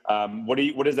students? What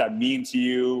does that mean to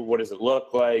you? What does it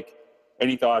look like?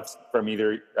 Any thoughts from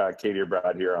either Katie or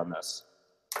Brad here on this?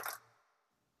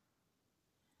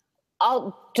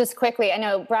 I'll just quickly, I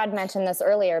know Brad mentioned this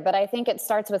earlier, but I think it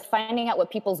starts with finding out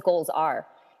what people's goals are.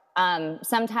 A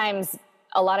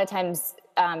lot of times,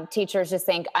 teachers just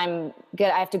think I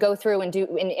have to go through and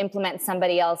implement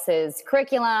somebody else's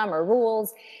curriculum or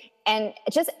rules. And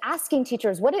just asking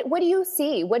teachers, what do you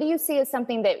see? What do you see as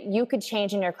something that you could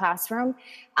change in your classroom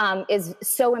is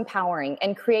so empowering,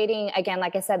 and creating, again,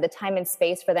 like I said, the time and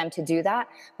space for them to do that,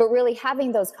 but really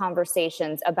having those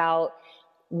conversations about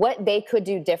what they could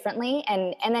do differently,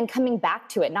 and then coming back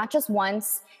to it, not just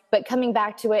once, but coming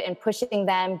back to it and pushing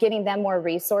them, giving them more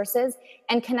resources,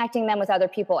 and connecting them with other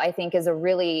people, I think is a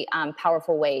really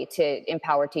powerful way to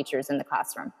empower teachers in the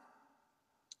classroom.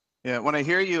 Yeah, when I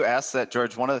hear you ask that,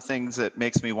 George, one of the things that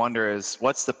makes me wonder is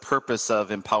what's the purpose of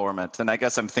empowerment? And I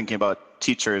guess I'm thinking about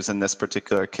teachers in this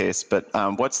particular case, but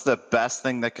what's the best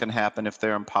thing that can happen if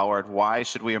they're empowered? Why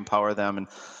should we empower them? And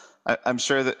I'm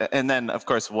sure that, and then of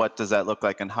course, what does that look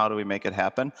like and how do we make it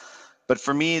happen? But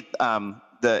for me,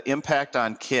 the impact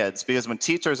on kids, because when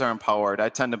teachers are empowered, I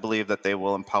tend to believe that they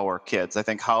will empower kids. I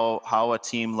think how a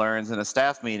team learns in a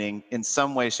staff meeting in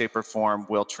some way, shape, or form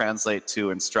will translate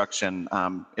to instruction,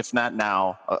 if not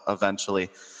now, eventually.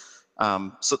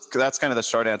 So that's kind of the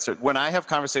short answer. When I have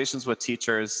conversations with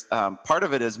teachers, part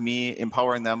of it is me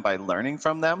empowering them by learning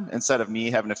from them, instead of me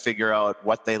having to figure out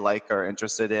what they like or are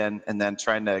interested in and then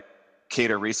trying to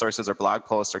cater resources or blog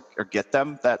posts or get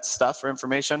them that stuff or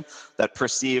information. That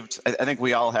perceived, I think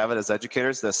we all have it as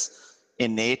educators, this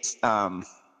innate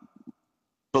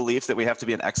belief that we have to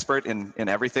be an expert in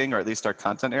everything, or at least our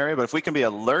content area. But if we can be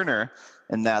a learner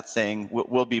in that thing,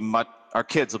 our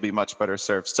kids will be much better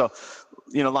served. So,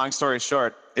 long story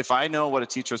short, if I know what a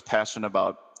teacher is passionate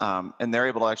about, and they're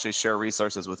able to actually share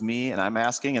resources with me, and I'm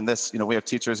asking, and this, we have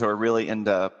teachers who are really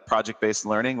into project-based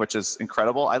learning, which is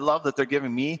incredible. I love that they're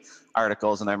giving me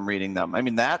articles and I'm reading them. I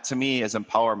mean, that to me is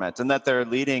empowerment, and that they're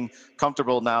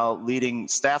comfortable now leading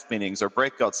staff meetings or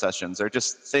breakout sessions or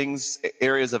just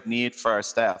areas of need for our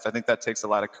staff. I think that takes a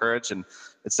lot of courage, and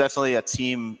it's definitely a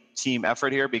team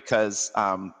effort here, because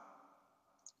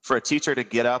for a teacher to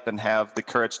get up and have the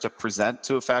courage to present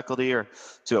to a faculty or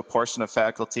to a portion of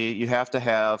faculty, you have to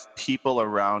have people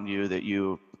around you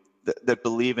that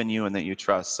believe in you and that you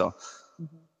trust. So,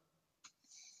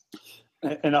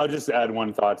 and I'll just add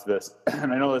one thought to this.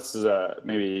 And I know this is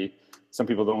maybe some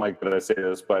people don't like that I say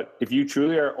this, but if you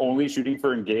truly are only shooting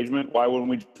for engagement, why wouldn't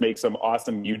we just make some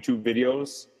awesome YouTube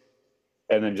videos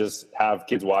and then just have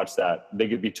kids watch that? They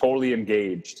could be totally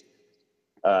engaged.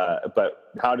 But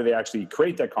how do they actually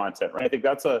create that content, right? I think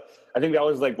that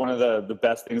was like one of the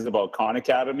best things about Khan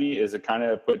Academy, is it kind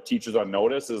of put teachers on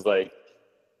notice, is like,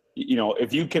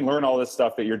 if you can learn all this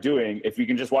stuff that you're doing, if you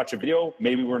can just watch a video,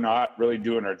 maybe we're not really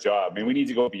doing our job. I mean, we need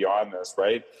to go beyond this,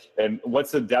 right? And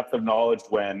what's the depth of knowledge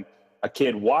when a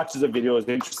kid watches a video, is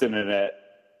interested in it,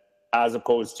 as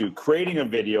opposed to creating a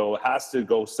video, has to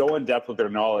go so in depth with their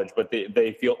knowledge, but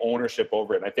they feel ownership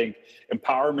over it. And I think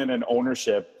empowerment and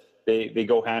ownership, they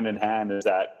go hand in hand. Is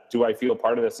that, do I feel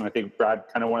part of this? And I think, Brad,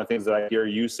 kind of one of the things that I hear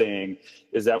you saying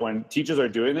is that when teachers are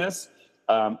doing this,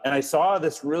 and I saw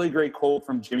this really great quote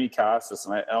from Jimmy Cassis,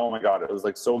 and oh my God, it was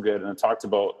like so good. And it talked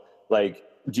about, like,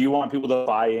 do you want people to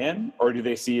buy in, or do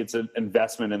they see it's an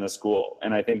investment in the school?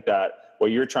 And I think that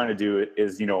what you're trying to do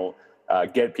is,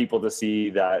 get people to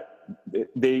see that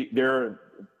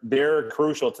they're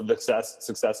crucial to the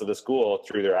success of the school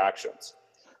through their actions.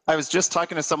 I was just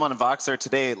talking to someone in Voxer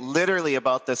today, literally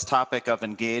about this topic of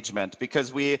engagement,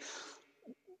 because we've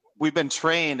been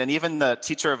trained, and even the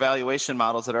teacher evaluation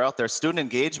models that are out there, student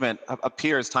engagement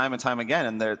appears time and time again,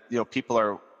 and people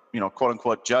are, quote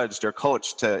unquote, judged or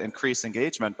coached to increase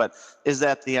engagement. But is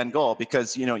that the end goal?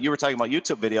 Because, you were talking about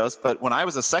YouTube videos, but when I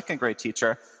was a second grade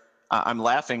teacher, I'm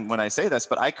laughing when I say this,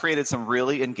 but I created some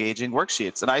really engaging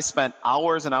worksheets, and I spent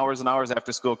hours and hours and hours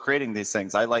after school creating these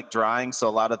things. I like drawing, so a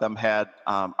lot of them had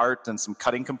art and some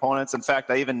cutting components. In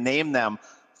fact, I even named them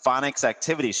phonics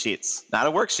activity sheets, not a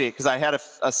worksheet, because I had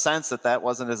a sense that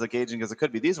wasn't as engaging as it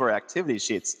could be. These were activity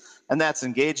sheets, and that's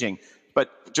engaging.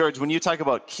 But George, when you talk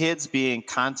about kids being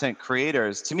content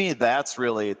creators, to me, that's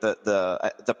really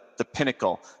the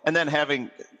pinnacle. And then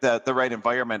having the right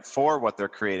environment for what they're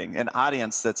creating, an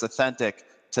audience that's authentic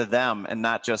to them and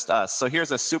not just us. So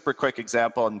here's a super quick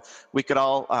example, and we could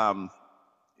all,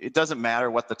 it doesn't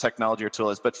matter what the technology or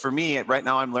tool is, but for me, right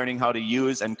now I'm learning how to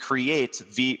use and create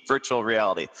virtual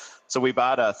reality. So we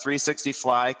bought a 360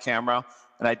 Fly camera,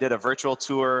 and I did a virtual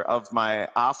tour of my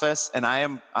office, and I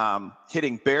am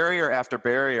hitting barrier after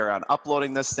barrier on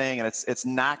uploading this thing, and it's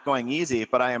not going easy,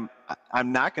 but I'm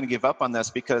not going to give up on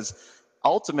this, because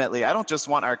ultimately I don't just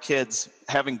want our kids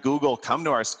having Google come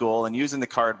to our school and using the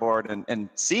cardboard and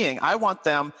seeing. I want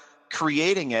them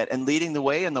creating it and leading the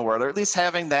way in the world, or at least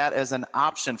having that as an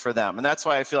option for them. And that's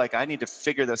why I feel like I need to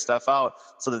figure this stuff out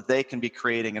so that they can be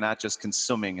creating and not just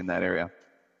consuming in that area.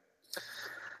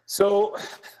 So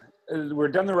we're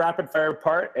done the rapid fire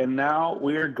part, and now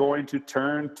we're going to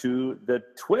turn to the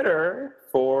Twitter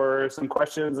for some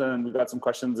questions, and we've got some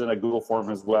questions in a Google form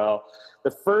as well.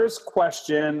 The first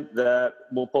question that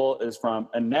we'll pull is from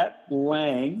Annette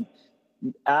Lang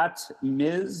at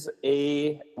Ms.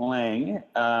 A. Lang.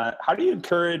 How do you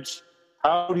encourage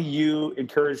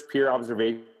peer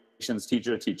observations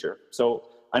teacher to teacher? So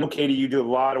I know, Katie, you do a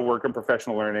lot of work in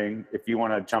professional learning. If you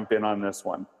want to jump in on this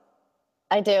one.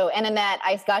 I do. And Annette,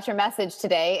 I got your message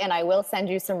today, and I will send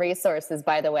you some resources,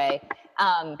 by the way.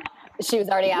 She was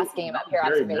already asking about peer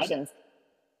observations.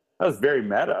 That was very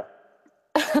meta.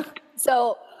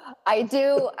 So I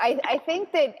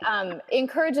think that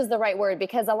encourage is the right word,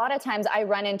 because a lot of times I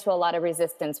run into a lot of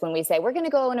resistance when we say, we're going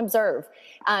to go and observe.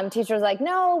 Teachers are like,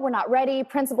 no, we're not ready.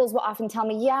 Principals will often tell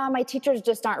me, yeah, my teachers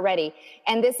just aren't ready.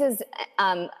 And this is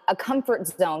a comfort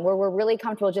zone where we're really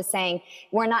comfortable just saying,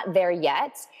 we're not there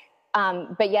yet.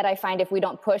 But yet I find if we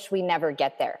don't push, we never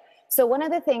get there. So one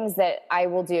of the things that I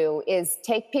will do is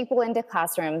take people into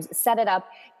classrooms, set it up,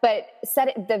 but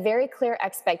set the very clear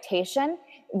expectation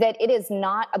that it is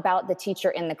not about the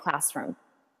teacher in the classroom.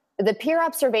 The peer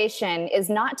observation is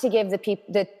not to give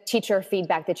the teacher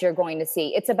feedback that you're going to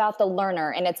see. It's about the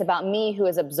learner, and it's about me who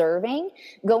is observing,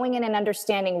 going in and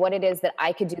understanding what it is that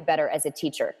I could do better as a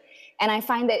teacher. And I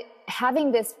find that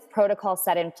having this protocol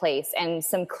set in place and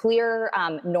some clear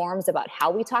norms about how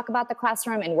we talk about the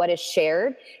classroom and what is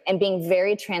shared, and being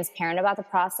very transparent about the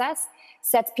process,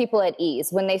 sets people at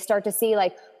ease when they start to see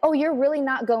like, oh, you're really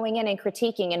not going in and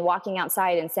critiquing and walking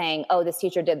outside and saying, oh, this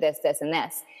teacher did this, this, and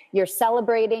this. You're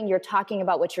celebrating, you're talking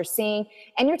about what you're seeing,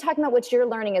 and you're talking about what you're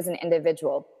learning as an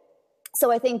individual.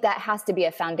 So I think that has to be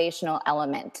a foundational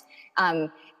element.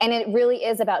 And it really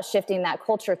is about shifting that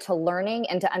culture to learning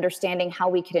and to understanding how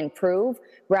we could improve,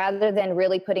 rather than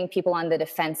really putting people on the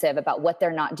defensive about what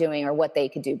they're not doing or what they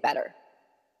could do better.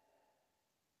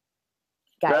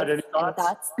 Guys, Brad, any any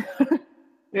thoughts?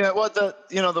 Yeah, well,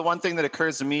 the one thing that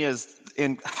occurs to me is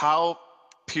in how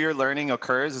peer learning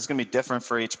occurs is going to be different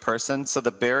for each person. So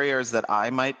the barriers that I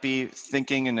might be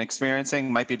thinking and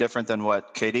experiencing might be different than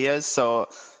what Katie is. So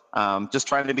just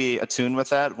trying to be attuned with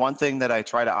that. One thing that I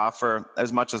try to offer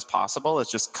as much as possible is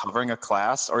just covering a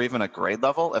class or even a grade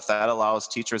level, if that allows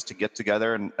teachers to get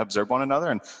together and observe one another.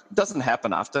 And it doesn't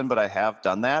happen often, but I have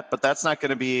done that. But that's not going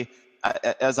to be,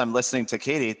 as I'm listening to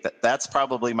Katie, that's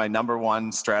probably my number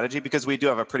one strategy, because we do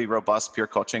have a pretty robust peer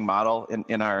coaching model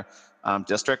in our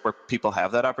district where people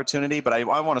have that opportunity. But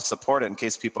I want to support it in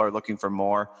case people are looking for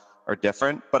more or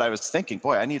different. But I was thinking,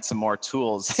 boy, I need some more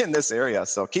tools in this area.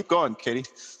 So keep going, Katie.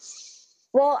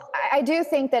 Well, I do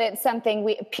think that it's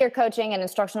something peer coaching and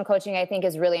instructional coaching, I think,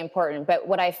 is really important. But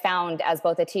what I found as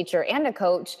both a teacher and a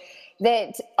coach,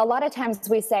 that a lot of times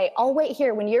we say, I'll wait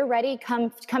here. When you're ready,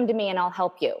 come to me and I'll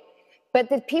help you. But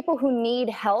the people who need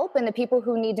help and the people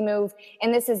who need to move,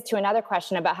 and this is to another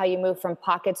question about how you move from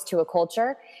pockets to a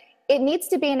culture, it needs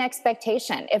to be an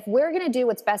expectation. If we're going to do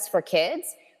what's best for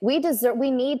kids, we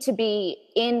need to be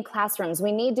in classrooms.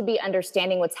 We need to be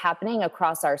understanding what's happening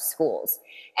across our schools.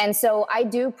 And so I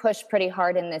do push pretty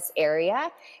hard in this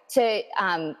area to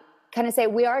kind of say,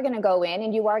 we are going to go in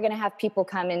and you are going to have people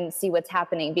come and see what's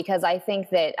happening, because I think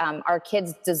that our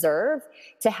kids deserve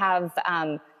to have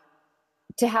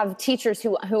teachers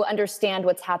who understand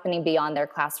what's happening beyond their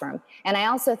classroom. And I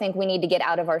also think we need to get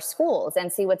out of our schools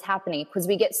and see what's happening, because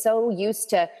we get so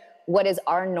used to what is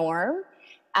our norm.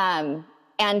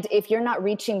 And if you're not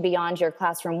reaching beyond your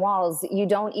classroom walls, you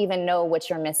don't even know what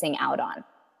you're missing out on.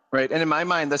 Right. And in my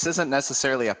mind, this isn't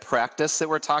necessarily a practice that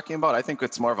we're talking about. I think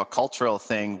it's more of a cultural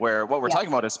thing where what we're talking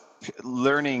about is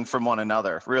learning from one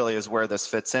another, really is where this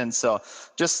fits in. So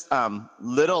just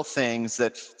little things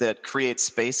that create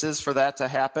spaces for that to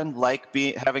happen, like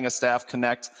having a staff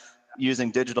connect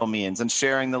using digital means and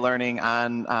sharing the learning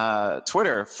on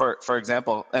Twitter, for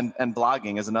example, and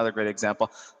blogging is another great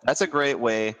example. That's a great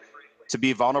way to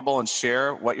be vulnerable and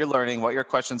share what you're learning, what your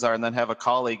questions are, and then have a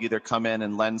colleague either come in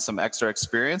and lend some extra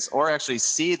experience or actually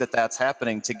see that that's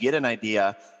happening to get an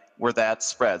idea where that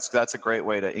spreads. That's a great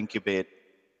way to incubate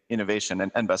innovation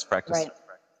and best practice. Right.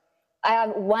 I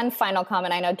have one final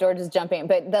comment. I know George is jumping,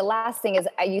 but the last thing is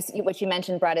what you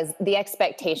mentioned, Brad, is the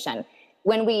expectation.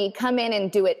 When we come in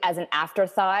and do it as an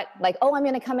afterthought, like, oh, I'm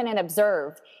going to come in and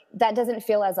observe, that doesn't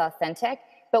feel as authentic.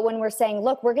 But when we're saying,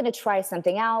 look, we're going to try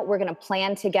something out, we're going to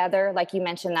plan together, like you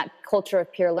mentioned, that culture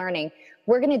of peer learning,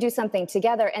 we're going to do something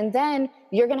together, and then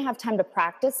you're going to have time to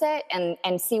practice it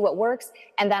and see what works,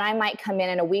 and then I might come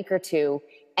in a week or two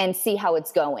and see how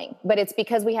it's going. But it's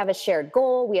because we have a shared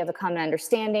goal, we have a common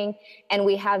understanding, and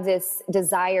we have this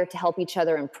desire to help each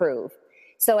other improve.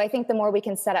 So I think the more we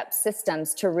can set up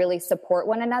systems to really support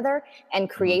one another and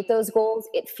create those goals,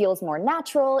 it feels more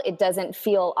natural. It doesn't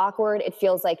feel awkward. It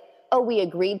feels like, oh, we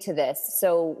agreed to this,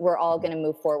 so we're all going to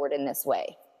move forward in this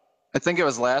way. I think it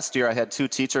was last year I had 2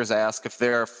 teachers ask if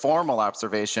their formal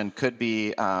observation could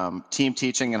be team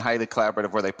teaching and highly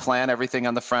collaborative, where they plan everything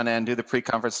on the front end, do the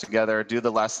pre-conference together, do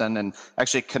the lesson, and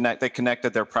actually they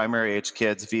connected their primary age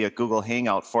kids via Google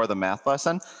Hangout for the math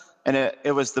lesson. And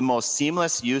it was the most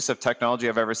seamless use of technology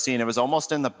I've ever seen. It was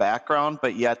almost in the background,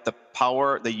 but yet the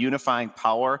power, the unifying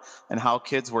power, and how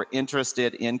kids were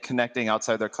interested in connecting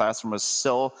outside their classroom was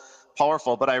so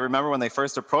powerful. But I remember when they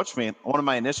first approached me, one of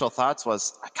my initial thoughts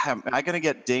was, am I going to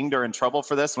get dinged or in trouble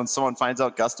for this when someone finds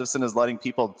out Gustafson is letting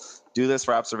people do this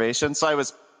for observation? So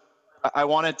I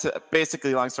wanted to,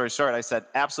 basically, long story short, I said,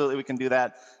 absolutely, we can do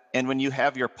that. And when you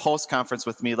have your post-conference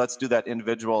with me, let's do that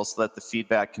individual so that the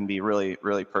feedback can be really,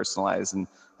 really personalized. And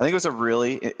I think it was a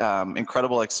really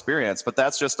incredible experience. But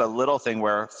that's just a little thing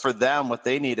where, for them, what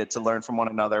they needed to learn from one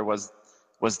another was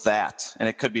that. And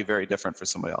it could be very different for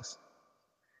somebody else.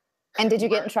 And did you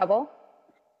get in trouble?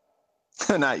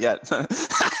 Not yet.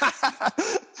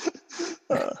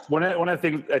 One of the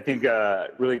things I think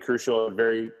really crucial, a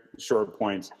very short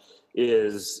point,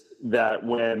 is that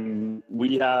when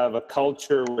we have a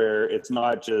culture where it's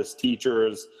not just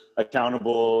teachers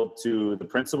accountable to the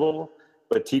principal,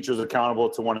 but teachers accountable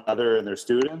to one another and their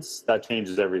students, that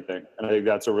changes everything. And I think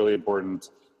that's a really important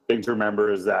thing to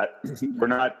remember, is that we're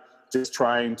not just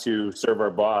trying to serve our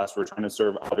boss, we're trying to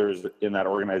serve others in that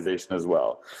organization as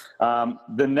well.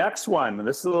 The next one,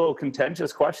 this is a little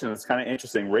contentious question. It's kind of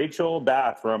interesting. Rachel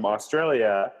Bath from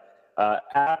Australia,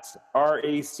 at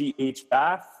RACH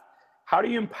Bath. How do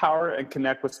you empower and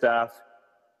connect with staff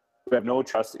who have no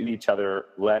trust in each other,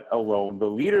 let alone the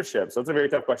leadership? So that's a very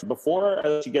tough question. Before I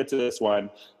let you get to this one,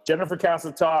 Jennifer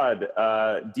Casa-Todd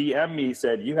DM me,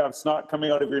 said, you have snot coming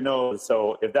out of your nose.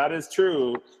 So if that is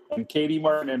true, and Katie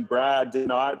Martin and Brad did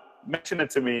not mention it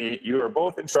to me, you are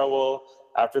both in trouble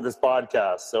after this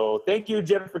podcast. So thank you,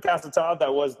 Jennifer Casa-Todd.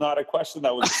 That was not a question,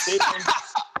 that was a statement,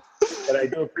 but I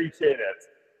do appreciate it.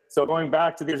 So going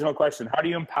back to the original question, how do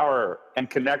you empower and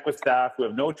connect with staff who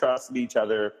have no trust in each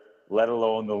other, let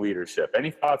alone the leadership? Any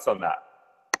thoughts on that?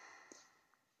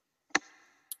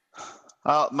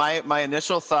 My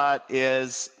initial thought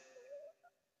is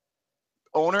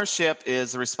ownership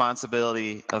is the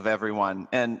responsibility of everyone.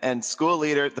 And school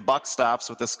leader, the buck stops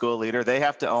with the school leader. They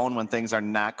have to own when things are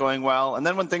not going well. And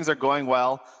then when things are going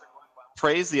well,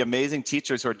 praise the amazing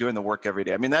teachers who are doing the work every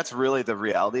day. I mean, that's really the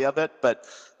reality of it. But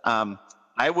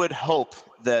I would hope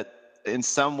that in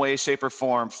some way, shape, or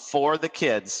form, for the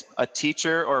kids, a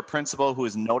teacher or a principal who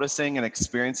is noticing and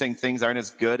experiencing things aren't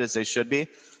as good as they should be,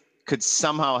 could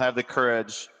somehow have the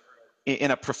courage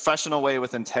in a professional way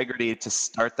with integrity to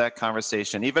start that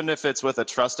conversation, even if it's with a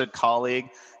trusted colleague,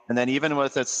 and then even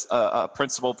with it's a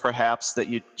principal perhaps that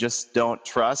you just don't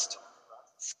trust.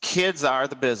 Kids are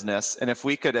the business, and if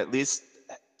we could at least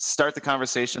start the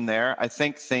conversation there, I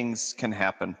think things can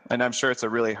happen. And I'm sure it's a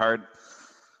really hard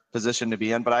position to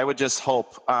be in, but I would just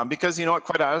hope, because you know what,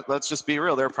 quite honestly, let's just be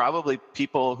real, there are probably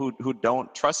people who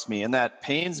don't trust me, and that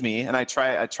pains me, and I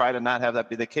try to not have that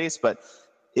be the case. But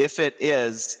if it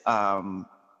is,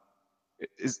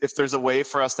 if there's a way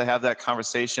for us to have that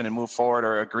conversation and move forward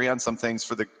or agree on some things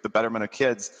for the betterment of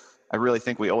kids, I really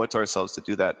think we owe it to ourselves to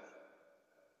do that.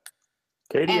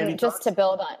 Katie, and just to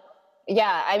build on,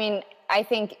 yeah, I mean, I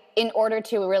think in order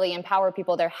to really empower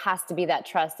people, there has to be that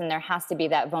trust and there has to be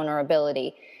that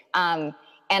vulnerability. And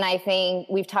I think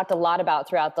we've talked a lot about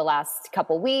throughout the last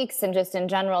couple weeks and just in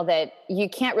general that you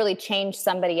can't really change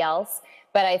somebody else.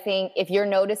 But I think if you're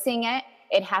noticing it,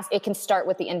 it can start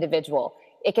with the individual.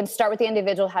 It can start with the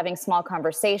individual having small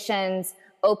conversations,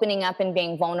 opening up and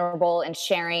being vulnerable and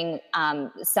sharing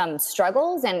some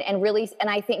struggles and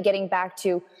I think getting back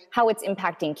to how it's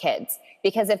impacting kids.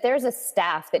 Because if there's a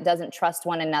staff that doesn't trust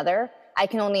one another, I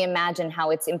can only imagine how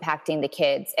it's impacting the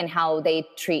kids and how they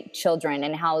treat children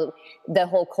and how the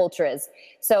whole culture is.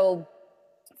 So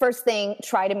first thing,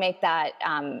 try to make that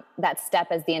step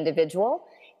as the individual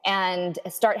and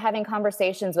start having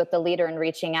conversations with the leader and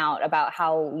reaching out about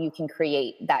how you can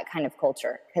create that kind of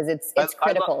culture, because it's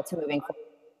critical to moving forward.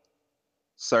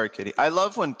 Sorry, Katie. I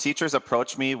love when teachers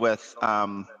approach me with,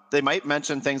 they might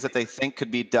mention things that they think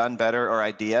could be done better or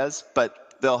ideas,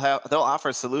 but they'll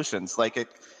offer solutions. Like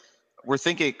we're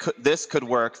thinking this could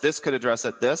work, this could address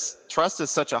it, this. Trust is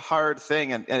such a hard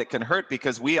thing, and it can hurt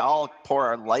because we all pour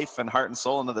our life and heart and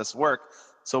soul into this work.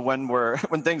 So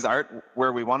when things aren't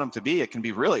where we want them to be, it can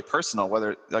be really personal,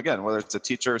 whether it's a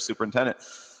teacher or superintendent.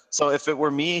 So if it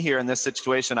were me here in this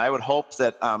situation, I would hope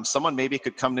that someone maybe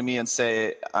could come to me and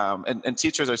say, and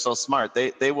teachers are so smart,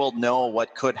 they will know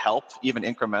what could help even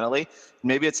incrementally.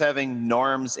 Maybe it's having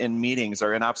norms in meetings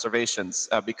or in observations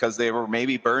because they were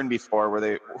maybe burned before where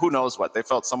they, who knows what, they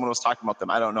felt someone was talking about them,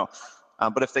 I don't know.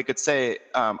 But if they could say,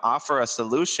 offer a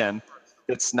solution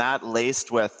that's not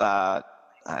laced with, I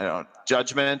don't know,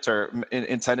 judgment or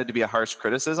intended to be a harsh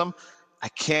criticism, I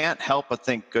can't help but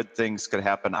think good things could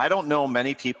happen. I don't know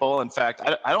many people. In fact,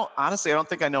 I don't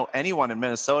think I know anyone in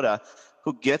Minnesota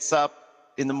who gets up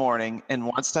in the morning and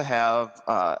wants to have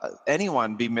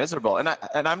anyone be miserable. And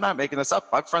I'm not making this up.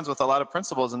 I'm friends with a lot of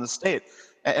principals in the state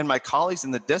and my colleagues in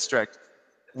the district.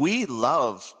 We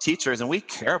love teachers and we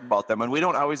care about them, and we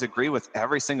don't always agree with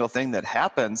every single thing that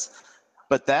happens.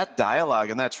 But that dialogue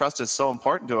and that trust is so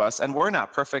important to us, and we're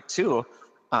not perfect too.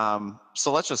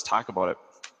 So let's just talk about it.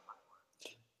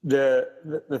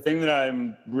 The thing that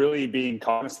I'm really being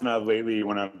cognizant of lately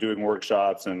when I'm doing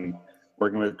workshops and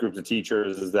working with groups of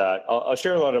teachers is that I'll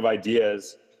share a lot of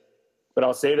ideas, but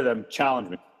I'll say to them,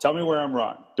 challenge me. Tell me where I'm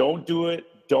wrong. Don't do it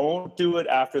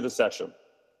after the session.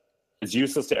 It's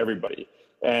useless to everybody.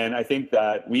 And I think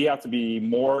that we have to be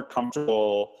more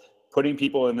comfortable putting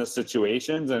people in this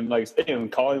situations and like saying,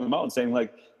 calling them out and saying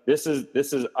like, this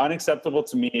is unacceptable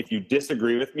to me if you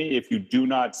disagree with me, if you do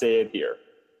not say it here.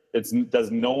 It does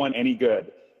no one any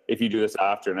good if you do this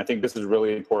after. And I think this is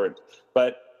really important.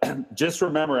 But just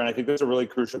remember, and I think this is a really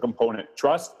crucial component,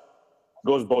 trust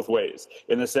goes both ways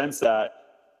in the sense that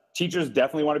teachers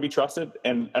definitely want to be trusted.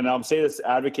 And I'll say this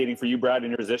advocating for you, Brad,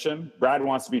 in your position. Brad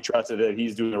wants to be trusted that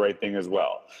he's doing the right thing as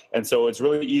well. And so it's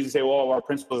really easy to say, well, our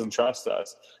principal doesn't trust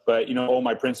us. But, oh,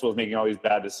 my principal is making all these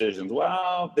bad decisions.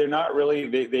 Well, they're not really.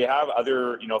 They have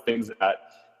other, things that,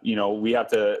 we have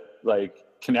to like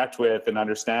connect with and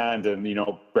understand. And,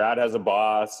 Brad has a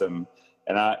boss and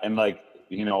I'm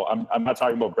not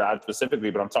talking about Brad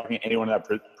specifically, but I'm talking to anyone in that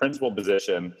principal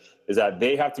position, is that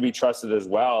they have to be trusted as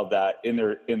well, that in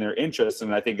their interests.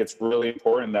 And I think it's really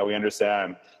important that we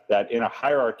understand that in a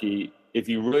hierarchy, if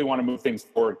you really want to move things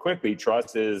forward quickly,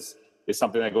 trust is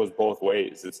something that goes both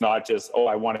ways. It's not just, oh,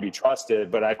 I want to be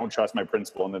trusted, but I don't trust my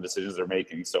principal in the decisions they're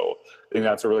making. So I think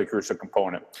that's a really crucial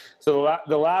component. So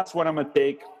the last one I'm going to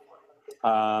take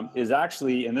is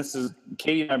actually, and this is,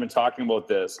 Katie and I have been talking about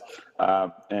this,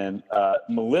 and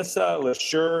Melissa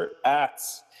Lashure at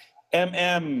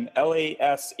MMLASHURE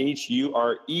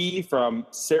from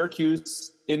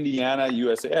Syracuse, Indiana,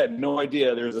 USA. I had no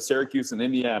idea there was a Syracuse in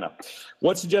Indiana.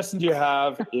 What suggestion do you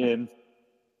have in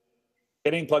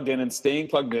getting plugged in and staying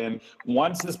plugged in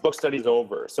once this book study is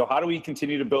over? So how do we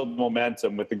continue to build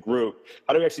momentum with the group?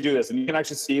 How do we actually do this? And you can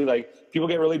actually see like people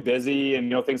get really busy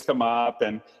and, things come up,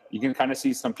 and you can kind of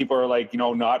see some people are like,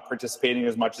 not participating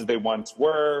as much as they once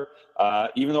were,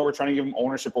 even though we're trying to give them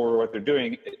ownership over what they're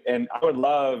doing. And I would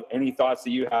love any thoughts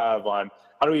that you have on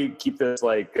how do we keep this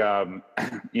like,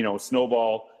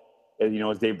 snowball,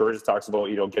 as Dave Burgess talks about,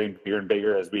 getting bigger and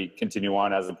bigger as we continue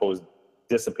on, as opposed to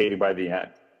dissipating by the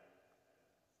end.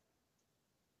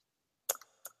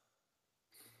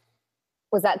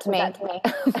 Was that to me?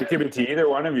 It could be to either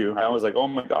one of you. I was like, oh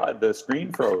my God, the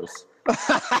screen froze.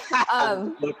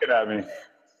 Looking at me.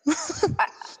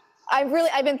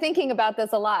 I've been thinking about this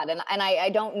a lot, and I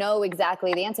don't know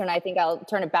exactly the answer, and I think I'll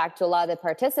turn it back to a lot of the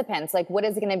participants. Like, what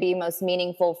is going to be most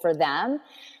meaningful for them?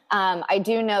 I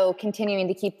do know continuing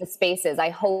to keep the spaces. I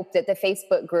hope that the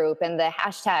Facebook group and the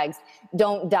hashtags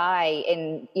don't die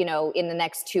in the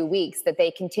next 2 weeks, that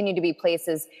they continue to be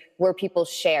places where people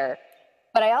share.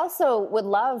 But I also would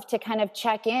love to kind of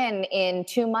check in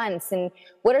 2 months and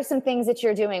what are some things that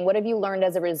you're doing? What have you learned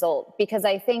as a result? Because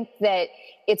I think that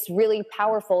it's really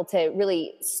powerful to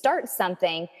really start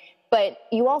something, but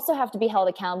you also have to be held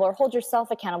accountable or hold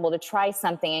yourself accountable to try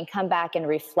something and come back and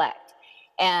reflect.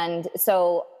 And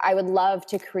so I would love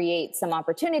to create some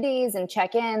opportunities and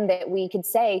check in that we could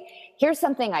say, here's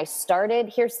something I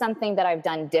started, here's something that I've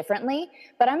done differently,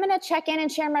 but I'm going to check in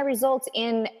and share my results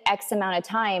in X amount of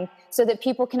time so that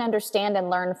people can understand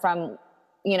and learn from,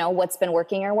 what's been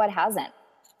working or what hasn't.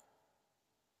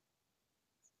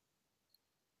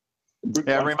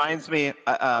 Yeah, it reminds me,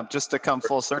 just to come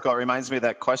full circle, it reminds me of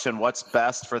that question, what's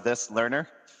best for this learner?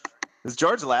 Is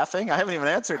George laughing? I haven't even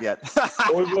answered yet.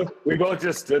 we both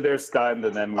just stood there stunned,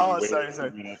 and then we waited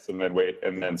a few minutes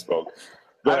and then spoke.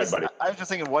 Go ahead, buddy. I was just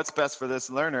thinking what's best for this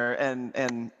learner,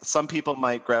 and some people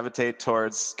might gravitate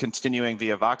towards continuing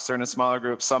via Voxer in a smaller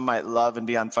group. Some might love and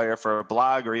be on fire for a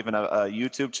blog or even a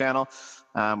YouTube channel,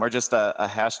 or just a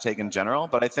hashtag in general.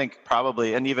 But I think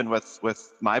probably, and even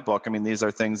with my book, I mean, these are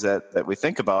things that we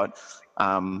think about.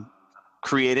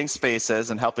 creating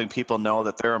spaces and helping people know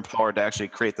that they're empowered to actually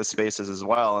create the spaces as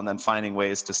well, and then finding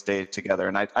ways to stay together.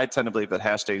 And I tend to believe that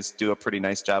hashtags do a pretty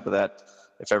nice job of that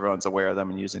if everyone's aware of them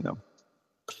and using them.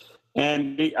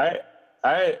 And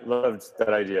I loved that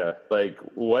idea. Like,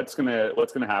 what's gonna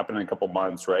happen in a couple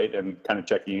months, right? And kind of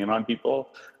checking in on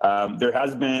people. There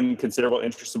has been considerable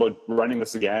interest about running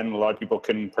this again. A lot of people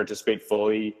couldn't participate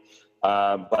fully,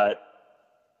 but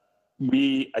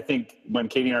I think when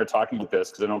Katie and I are talking about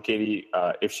this, because I know Katie,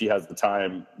 if she has the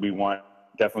time, we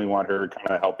definitely want her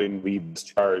kind of helping lead this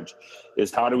charge,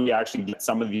 is how do we actually get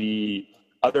some of the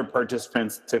other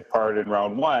participants to take part in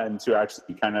round one to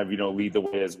actually kind of, lead the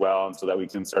way as well, and so that we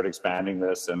can start expanding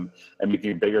this and making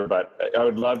it bigger. But I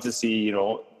would love to see,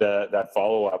 that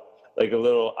follow-up, like a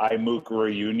little iMOOC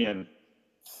reunion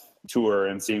tour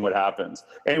and seeing what happens.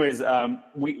 Anyways,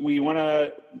 we want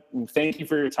to thank you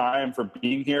for your time, for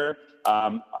being here.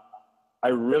 I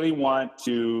really want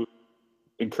to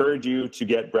encourage you to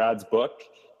get Brad's book.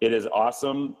 It is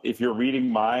awesome. If you're reading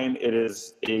mine, it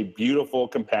is a beautiful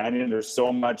companion. There's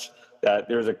so much that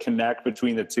there's a connect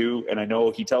between the two. And I know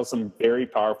he tells some very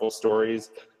powerful stories.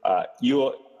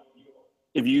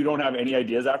 If you don't have any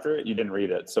ideas after it, you didn't read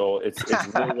it. So it's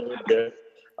really, really good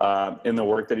in the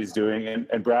work that he's doing.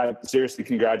 And Brad, seriously,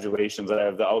 congratulations. I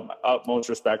have the utmost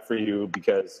respect for you,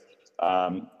 because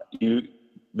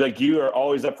you are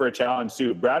always up for a challenge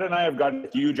too. Brad and I have gotten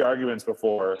huge arguments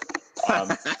before.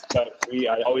 But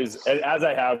I always, as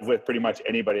I have with pretty much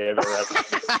anybody I've ever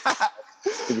had,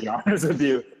 to be honest with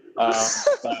you.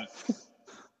 But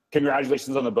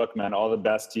congratulations on the book, man. All the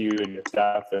best to you and your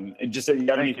staff. And just, you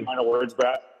have any final words,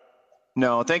 Brad?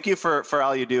 No, thank you for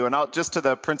all you do. And just to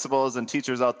the principals and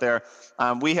teachers out there,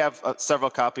 we have several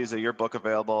copies of your book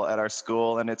available at our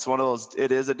school, and it's one of those,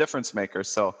 it is a difference maker.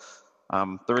 So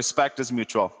the respect is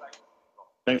mutual.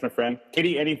 Thanks, my friend.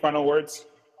 Katie, any final words?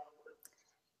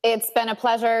 It's been a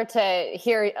pleasure to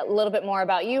hear a little bit more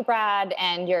about you, Brad,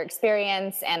 and your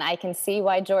experience. And I can see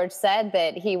why George said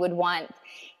that he would want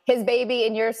his baby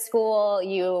in your school.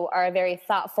 You are a very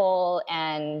thoughtful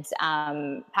and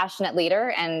passionate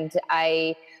leader. And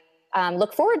I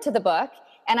look forward to the book.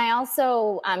 And I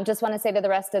also just want to say to the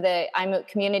rest of the iMOOC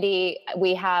community,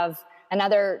 we have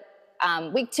another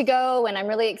week to go, and I'm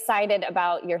really excited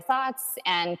about your thoughts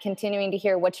and continuing to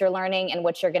hear what you're learning and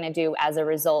what you're going to do as a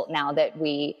result now that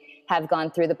we have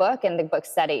gone through the book and the book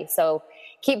study. So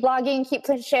keep blogging, keep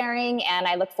sharing, and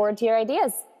I look forward to your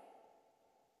ideas.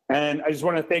 And I just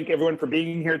want to thank everyone for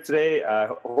being here today. I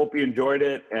hope you enjoyed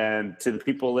it. And to the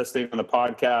people listening on the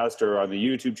podcast or on the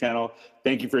YouTube channel,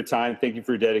 thank you for your time. Thank you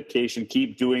for your dedication.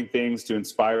 Keep doing things to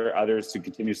inspire others to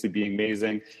continuously be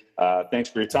amazing. Thanks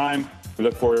for your time. We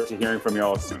look forward to hearing from you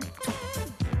all soon.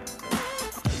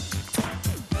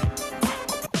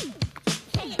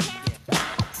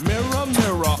 Mirror,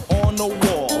 mirror on the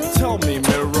wall, tell me,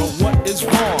 mirror, what is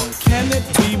wrong? Can it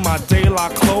be my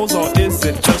daylight clothes, or is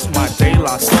it just my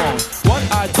daylight song? What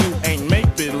I do